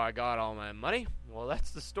wondering how I got all my money, well, that's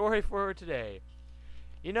the story for today.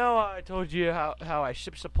 You know, I told you how I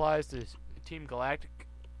ship supplies to Team Galactic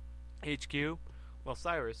HQ? Well,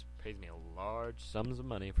 Cyrus pays me large sums of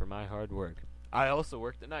money for my hard work. I also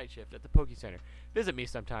work the night shift at the Poke Center. Visit me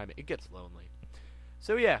sometime. It gets lonely.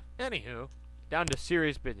 So yeah, anywho, down to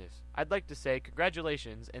serious business. I'd like to say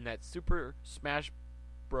congratulations in that Super Smash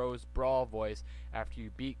Bros. Brawl voice after you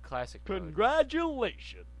beat Classic Mode.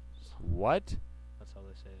 Congratulations. What? That's how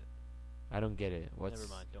they say it. I don't get it. What's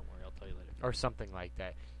Never mind. Don't worry. I'll tell you later. or something like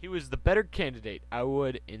that. He was the better candidate. I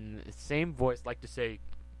would, in the same voice, like to say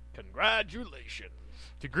congratulations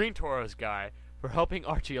to Green Tauros guy for helping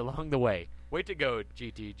Archie along the way. Way to go,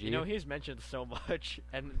 GTG. You know, he's mentioned so much,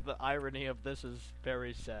 and the irony of this is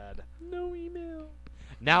very sad. no email.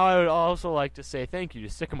 Now I would also like to say thank you to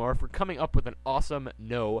Sycamore for coming up with an awesome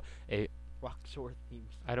Roxor theme.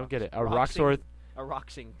 I don't get it. A Roxor. Roxor A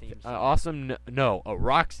Roxing theme. song. awesome a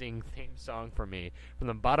Roxing theme song for me from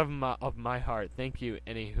the bottom of my heart. Thank you,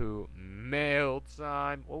 anywho. Mail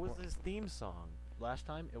time. What was his theme song? Last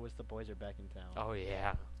time it was The Boys Are Back in Town. Oh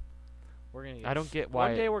yeah. We're gonna. Get I don't get why.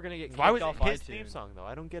 One day we're gonna get. Why was kicked it off his iTunes. theme song though?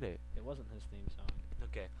 I don't get it. It wasn't his theme song.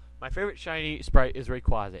 Okay. My favorite shiny sprite is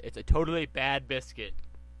Rayquaza. It's a totally bad biscuit.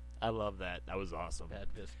 I love that. That was awesome.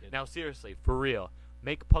 Bad biscuit. Now seriously, for real,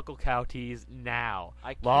 make Puckle Cow teas now.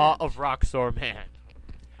 I Law can't. of Roxor Man.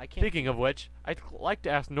 I can't. Speaking of which, I'd like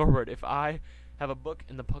to ask Norbert if I have a book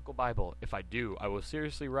in the Puckle Bible. If I do, I will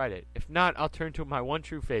seriously write it. If not, I'll turn to my one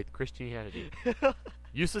true faith, Christianity.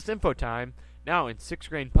 Useless info time. Now in 6th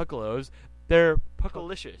grade Puckalos, they're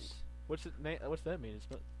Puckalicious. What's that mean?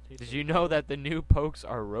 It's not. Did you know that the new pokes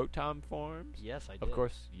are Rotom forms? Yes, I did. Of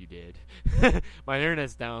course you did. My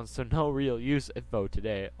internet's down, so no real use info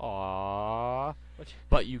today. Aww.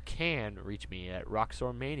 But you can reach me at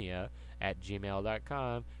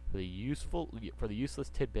roxormania@gmail.com for the useless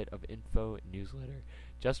tidbit of info newsletter.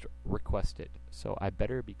 Just request it. So I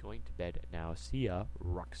better be going to bed now. See ya,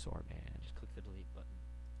 Roxor Man. Just click the delete button.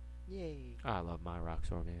 Yay! I love my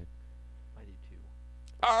Roxor Man. I do too.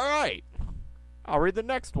 All right. I'll read the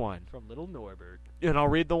next one. From Little Norbert. And I'll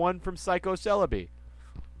read the one from Psycho Celebi.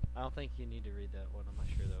 I don't think you need to read that one. I'm not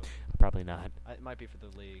sure though. Probably not. It might be for the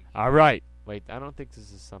league. All right. Wait, I don't think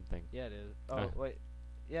this is something. Yeah, it is. Oh wait.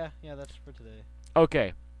 Yeah, that's for today.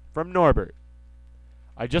 Okay. From Norbert.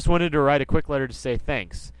 I just wanted to write a quick letter to say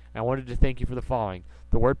thanks. I wanted to thank you for the following.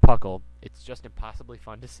 The word puckle. It's just impossibly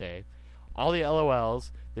fun to say. All the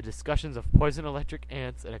LOLs, the discussions of poison electric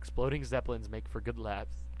ants and exploding zeppelins make for good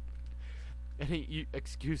laughs. Any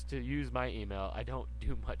excuse to use my email. I don't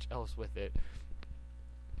do much else with it.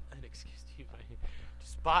 An excuse to use my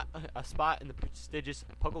a spot in the prestigious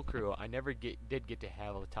Puckle crew. I never did get to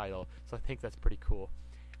have a title, so I think that's pretty cool.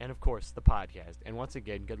 And of course, the podcast. And once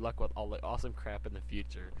again, good luck with all the awesome crap in the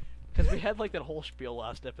future. Because we had like that whole spiel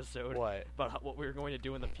last episode. What? About what we were going to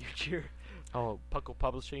do in the future. Oh, Puckle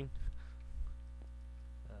Publishing.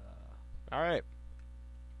 All right.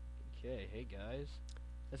 Okay, hey guys.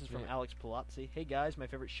 This is from Yeah. Alex Palazzi. Hey guys, my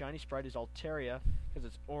favorite shiny sprite is Altaria because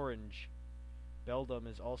it's orange. Beldum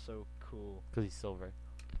is also cool. Because he's silver.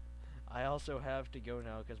 I also have to go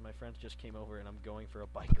now because my friends just came over and I'm going for a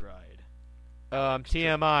bike ride.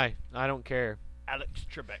 TMI. I don't care. Alex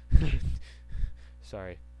Trebek.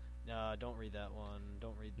 Sorry. Don't read that one.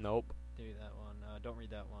 Don't read. Nope. Do that one. Don't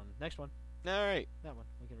read that one. Next one. All right. That one.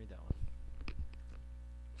 We can read that one.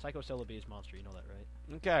 Psycho Celebi is monster. You know that, right?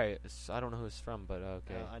 Okay. I don't know who it's from, but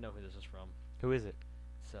okay. I know who this is from. Who is it?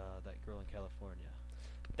 It's that girl in California.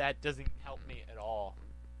 That doesn't help me at all.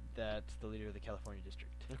 That's the leader of the California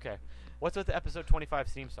district. Okay. What's with the episode 25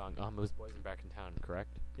 theme song? It was Boys Are Back in Town, correct?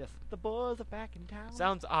 Yes. The boys are back in town.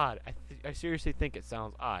 Sounds odd. I seriously think it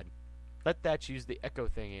sounds odd. Let Thatch use the echo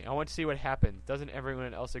thingy. I want to see what happens. Doesn't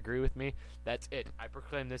everyone else agree with me? That's it. I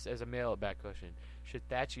proclaim this as a mail-back question. Should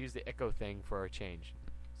Thatch use the echo thing for a change?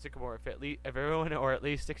 Sycamore, if everyone or at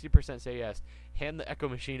least 60% say yes, hand the echo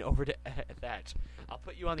machine over to Thatch. I'll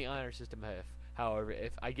put you on the honor system however,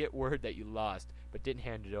 if I get word that you lost but didn't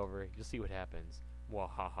hand it over, you'll see what happens.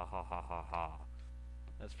 Wahahahahaha.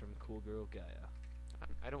 That's from Cool Girl Gaia.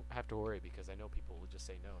 I don't have to worry because I know people will just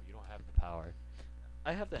say no. You don't have the power.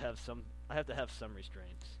 I have to have some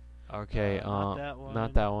restraints. Okay, not that one.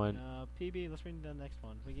 Not that one. PB, let's read the next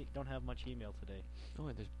one. We don't have much email today. Oh,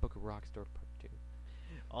 and there's Book of Rockstar Part 2.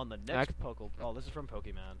 On the next Puckle... Oh, this is from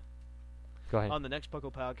Pokemon. Go ahead. On the next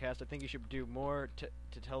Puckle podcast, I think you should do more to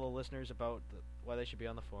tell the listeners about why they should be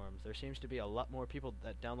on the forums. There seems to be a lot more people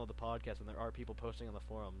that download the podcast than there are people posting on the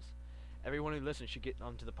forums. Everyone who listens should get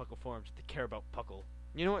onto the Puckle forums to care about Puckle.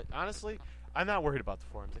 You know what? Honestly, I'm not worried about the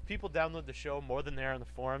forums. If people download the show more than they are on the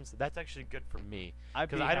forums, that's actually good for me.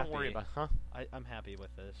 Because I don't worry about... Huh? I'm happy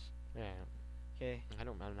with this. Yeah. Okay.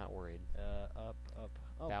 I'm not worried. Up.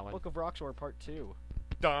 Oh, That one. Book of Roxor Part 2.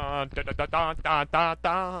 Dun, dun, dun, dun, dun, dun,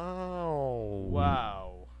 dun.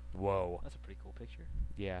 Wow. Whoa. That's a pretty cool picture.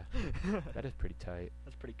 Yeah. That is pretty tight.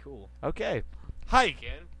 That's pretty cool. Okay. Hi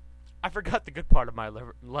again. I forgot the good part of my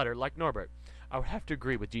letter. Like Norbert, I would have to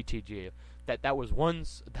agree with GTG that was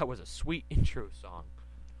a sweet intro song.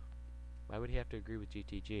 Why would he have to agree with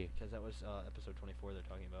GTG? Because that was episode 24 they're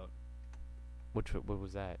talking about. What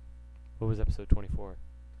was that? What was episode 24?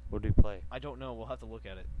 What did we play? I don't know. We'll have to look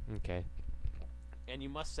at it. Okay. And you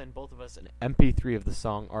must send both of us an MP3 of the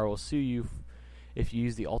song, or I will sue you if you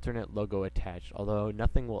use the alternate logo attached. Although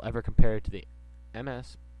nothing will ever compare to the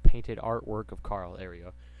MS painted artwork of Carl. There we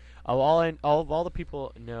go. Of all the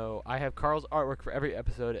people know, I have Carl's artwork for every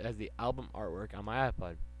episode as the album artwork on my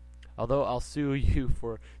iPod. Although I'll sue you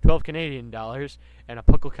for 12 Canadian dollars and a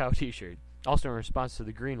Puckle Cow t-shirt. Also in response to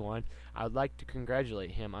the green one, I would like to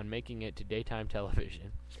congratulate him on making it to daytime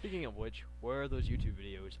television. Speaking of which, where are those YouTube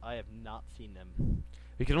videos? I have not seen them.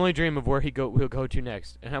 We can only dream of where we'll go to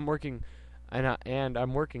next, and I'm working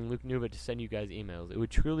Luke Nuva to send you guys emails. It would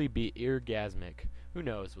truly be eargasmic. Who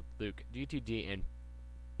knows with Luke, GTD, and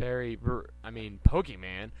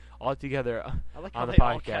Pokemon all together I like on how the they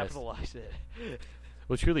all podcast. capitalize it.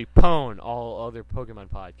 Will truly pwn all other Pokemon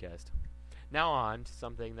podcasts. Now on to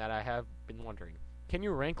something that I have been wondering. Can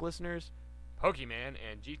you rank listeners? Pokemon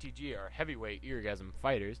and GTG are heavyweight eargasm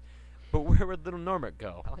fighters, but where would little Norbert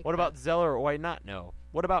go? I like What that. about Zeller or White Not know?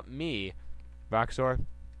 What about me? Roxor,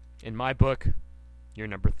 in my book, you're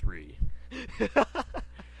number 3.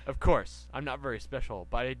 Of course, I'm not very special,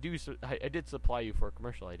 but I did supply you for a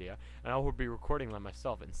commercial idea, and I will be recording them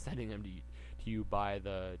myself and sending them to you by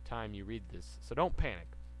the time you read this, so don't panic.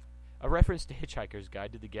 A reference to Hitchhiker's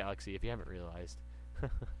Guide to the Galaxy, if you haven't realized. Yeah,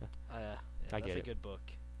 I that's get a it. good book.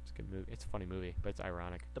 It's a good movie. It's a funny movie, but it's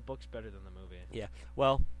ironic. The book's better than the movie. Yeah.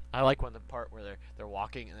 Well, I like when the part where they're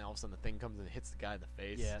walking and then all of a sudden the thing comes and hits the guy in the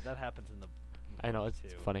face. Yeah, that happens in the. I know, it's too.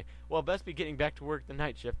 funny. Well, best be getting back to work the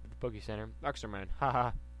night shift at the Poke Center. Rockstar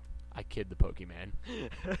haha. I kid the Pokemon.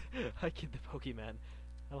 I kid the Pokemon.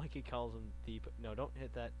 I like he calls him the. No, don't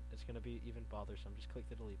hit that. It's gonna be even bothersome. Just click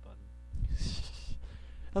the delete button.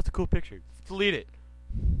 That's a cool picture. Delete it.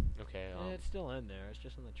 Okay. Yeah, it's still in there. It's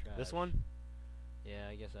just in the trash. This one? Yeah,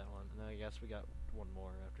 I guess that one. And then I guess we got one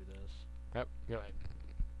more after this. Yep. Go ahead.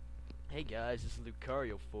 Hey guys, this is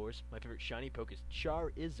Lucario Force. My favorite shiny poke is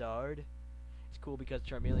Charizard. It's cool because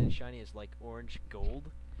Charmeleon shiny is like orange gold,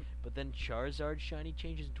 but then Charizard shiny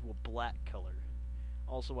changes into a black color.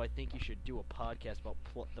 Also, I think you should do a podcast about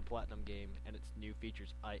the Platinum game and its new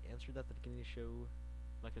features. I answered that at the beginning of the show.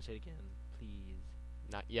 I'm not gonna say it again, please.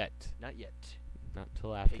 Not yet. Not yet. Not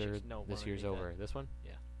till after Patience. No, this we're year's gonna need over. This one?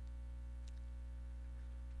 Yeah.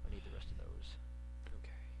 I need the rest of those.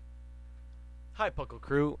 Okay. Hi, Puckle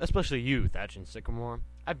Crew, especially you, Thatch and Sycamore.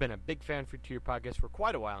 I've been a big fan to your podcast for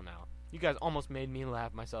quite a while now. You guys almost made me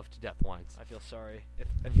laugh myself to death once. I feel sorry.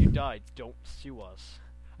 If you died, don't sue us.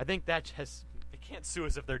 I think Thatch has... They can't sue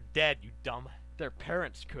us if they're dead, you dumb... Their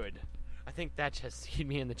parents could. I think Thatch has seen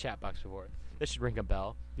me in the chat box before. This should ring a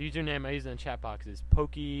bell. The username I use in the chat box is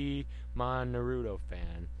Pokemon Naruto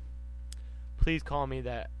fan. Please call me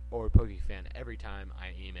that or Pokefan every time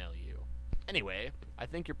I email you. Anyway, I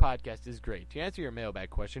think your podcast is great. To answer your mailbag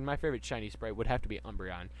question, my favorite shiny sprite would have to be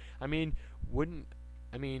Umbreon. I'm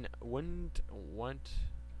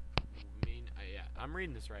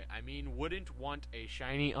reading this right. Wouldn't want a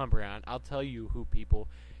shiny Umbreon. I'll tell you who people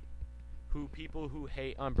who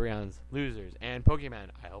hate Umbreons, losers, and Pokemon.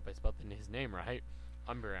 I hope I spelled his name right.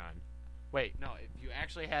 Umbreon. Wait, no, if you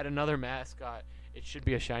actually had another mascot, it should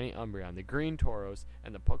be a shiny Umbreon. The green Tauros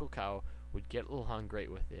and the Puckle Cow would get along great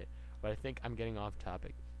with it, but I think I'm getting off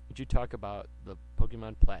topic. Would you talk about the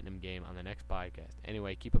Pokemon Platinum game on the next podcast?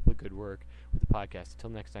 Anyway, keep up the good work with the podcast. Until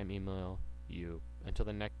next time, email you. Until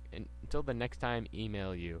the next time,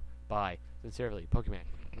 email you. Bye. Sincerely, Pokemon.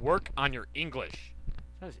 Work on your English.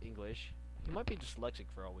 It's not his English. He might be dyslexic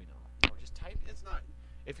for all we know. No, just type. It's not.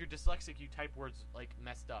 If you're dyslexic, you type words like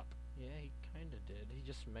messed up. Yeah, he kinda did. He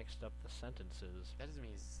just mixed up the sentences. That doesn't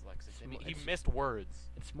mean he's dyslexic. I mean, he It's- missed words.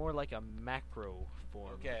 It's more like a macro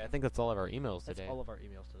form. Okay, I think that's all of our emails That's today. all of our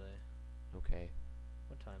emails today. Okay,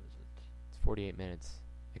 What time is it? it's 48 minutes.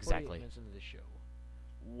 48 Exactly. minutes into the show.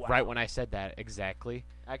 Wow. Right when I said that, exactly.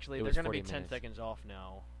 Actually, it they're was gonna be 40 10 minutes. seconds off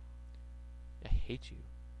now. I hate you.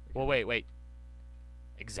 Well, wait.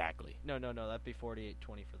 Exactly. No, that'd be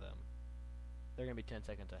 48:20 for them. They're gonna be 10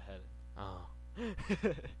 seconds ahead. Oh.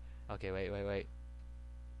 Okay, wait.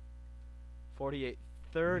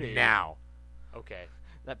 48:30. Now. Okay.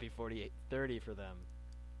 That'd be 48:30 for them.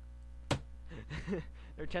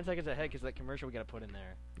 They're 10 seconds ahead because that commercial we gotta put in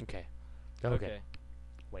there. Okay.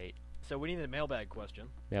 Wait. So we need a mailbag question.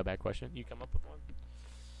 Mailbag question. You come up with one?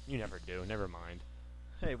 You never do. Never mind.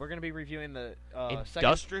 Hey, we're gonna be reviewing the second.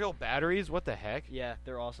 Industrial batteries? What the heck? Yeah,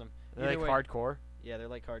 they're awesome. They're like Either way- hardcore. Yeah, they're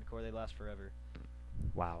like hardcore. They last forever.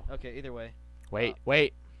 Wow. Okay, either way. Wait.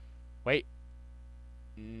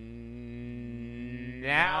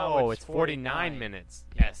 Now it's 49 minutes.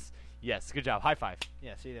 Yes. Good job. High five.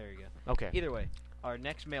 Yeah, see, there you go. Okay. Either way, our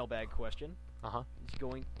next mailbag question Uh-huh. is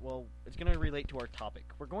it's going to relate to our topic.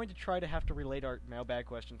 We're going to try to have to relate our mailbag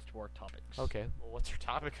questions to our topics. Okay. Well, what's your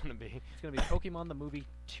topic going to be? It's going to be Pokemon the movie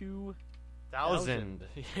 2000. 1,000.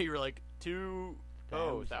 You were like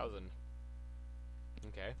 2,000.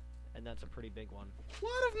 Okay. And that's a pretty big one.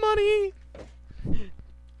 Lot of money.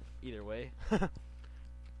 Either way.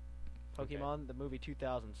 Pokemon, the movie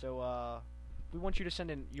 2000. So, we want you to send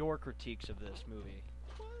in your critiques of this movie.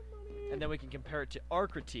 And then we can compare it to our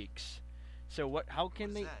critiques. So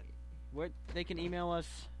they can email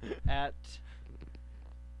us at...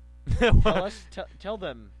 Tell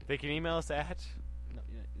them. They can email us at... No,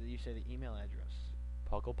 you say the email address.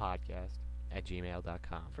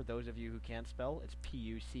 PucklePodcast@gmail.com. For those of you who can't spell, it's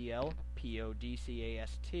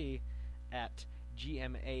PucklePodcast at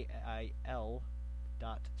gmail.com.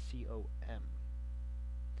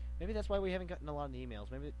 Maybe that's why we haven't gotten a lot of the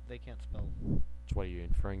emails. Maybe they can't spell. So what are you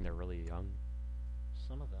inferring? They're really young?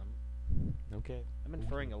 Some of them. Okay. I'm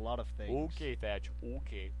inferring a lot of things. Okay, Thatch.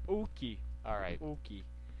 Okay. Alright. Okay.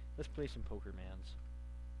 Let's play some Pokermans.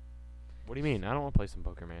 What do you mean? I don't want to play some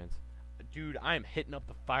Pokermans. Dude, I am hitting up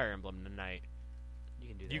the Fire Emblem tonight. You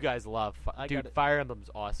can do that. You guys love... Fire Emblem's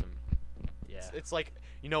awesome. Yeah. It's like,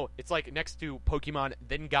 it's like next to Pokemon,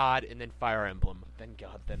 then God, and then Fire Emblem. Then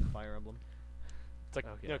God, then Fire Emblem. It's like,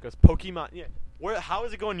 Okay. it goes Pokemon... Yeah. How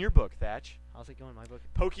is it going in your book, Thatch? How's it going in my book?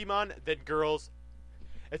 Pokemon, then girls.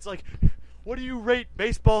 It's like, what do you rate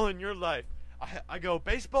baseball in your life? I go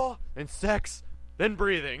baseball, then sex, then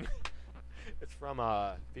breathing. It's from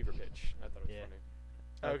Fever Pitch. I thought it was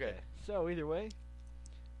funny. Okay. So, either way,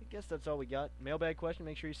 I guess that's all we got. Mailbag question,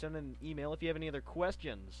 make sure you send in an email. If you have any other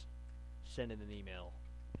questions, send in an email.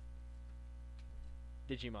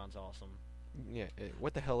 Digimon's awesome. Yeah,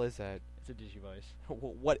 what the hell is that? It's a Digivice.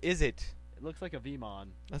 What is it? It looks like a Vmon.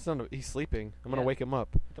 That's not he's sleeping. I'm gonna Yeah. wake him up.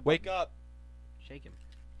 Wake up! Shake him.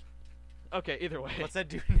 Okay, either way. What's that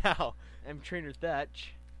do now? I'm Trainer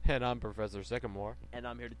Thatch, And I'm Professor Sycamore. and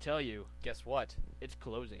I'm here to tell you, Guess what? it's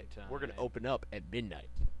closing time. We're gonna open up at midnight.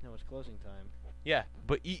 No, it's closing time. Yeah,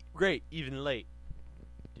 but great, even late.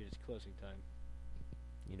 Dude, it's closing time.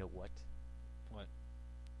 You know what? What?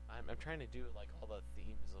 I'm trying to do like all the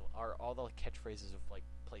themes of all the catchphrases of like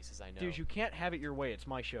places I know. Dude, you can't have it your way. It's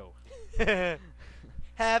my show.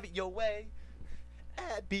 Have it your way.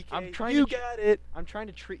 BK, I'm trying you to got it. I'm trying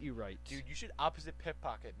to treat you right. Dude, you should opposite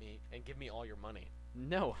pickpocket me and give me all your money.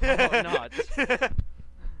 No, how about not?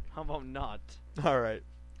 How about not? All right.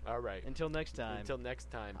 Until next time. Until next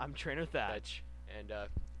time. I'm Trainer Thatch. And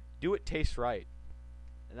do it taste right.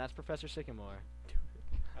 And that's Professor Sycamore.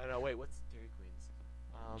 I don't know. Wait, what's Dairy Queen's?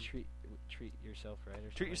 Treat yourself right. Or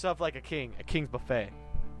Treat something. yourself like a king. A king's buffet.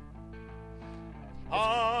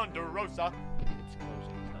 Ponderosa. It's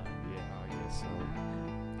closing time. Yeah, I guess so.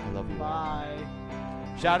 I love you. Bye.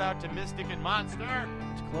 Shout out to Mystic and Monster.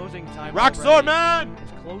 It's closing time. Rock already. Sword Man.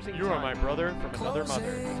 It's closing You time. are my brother from another mother.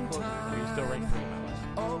 Closing Are you still rank 3 in my list?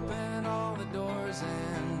 Open all the doors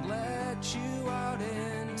and let you out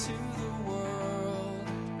into the world.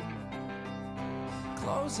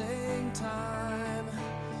 Closing time.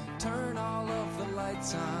 Turn all of the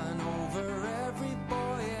lights on over every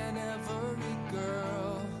boy and every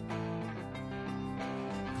girl.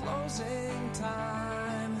 Closing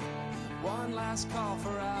time. One last call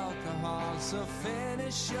for alcohol, so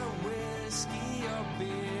finish your whiskey or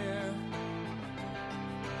beer.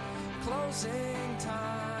 Closing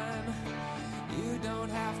time. You don't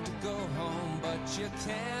have to go home, but you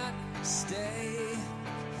can't stay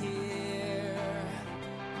here.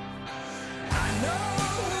 I know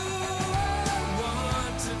who I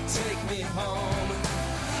want to take me home.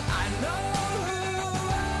 I know who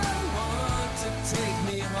I want to take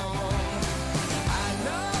me home. I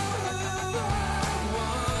know who I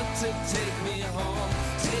want to take me home.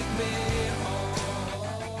 Take me home.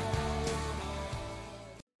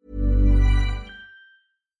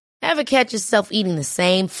 Ever catch yourself eating the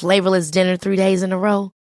same flavorless dinner 3 days in a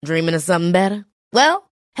row? Dreaming of something better? Well,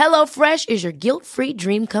 HelloFresh is your guilt-free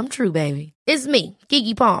dream come true, baby. It's me,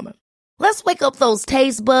 Keke Palmer. Let's wake up those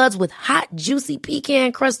taste buds with hot, juicy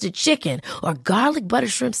pecan-crusted chicken or garlic butter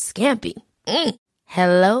shrimp scampi.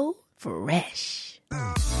 Hello Fresh.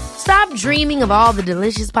 Stop dreaming of all the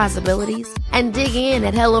delicious possibilities and dig in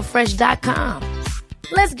at HelloFresh.com.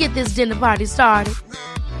 Let's get this dinner party started.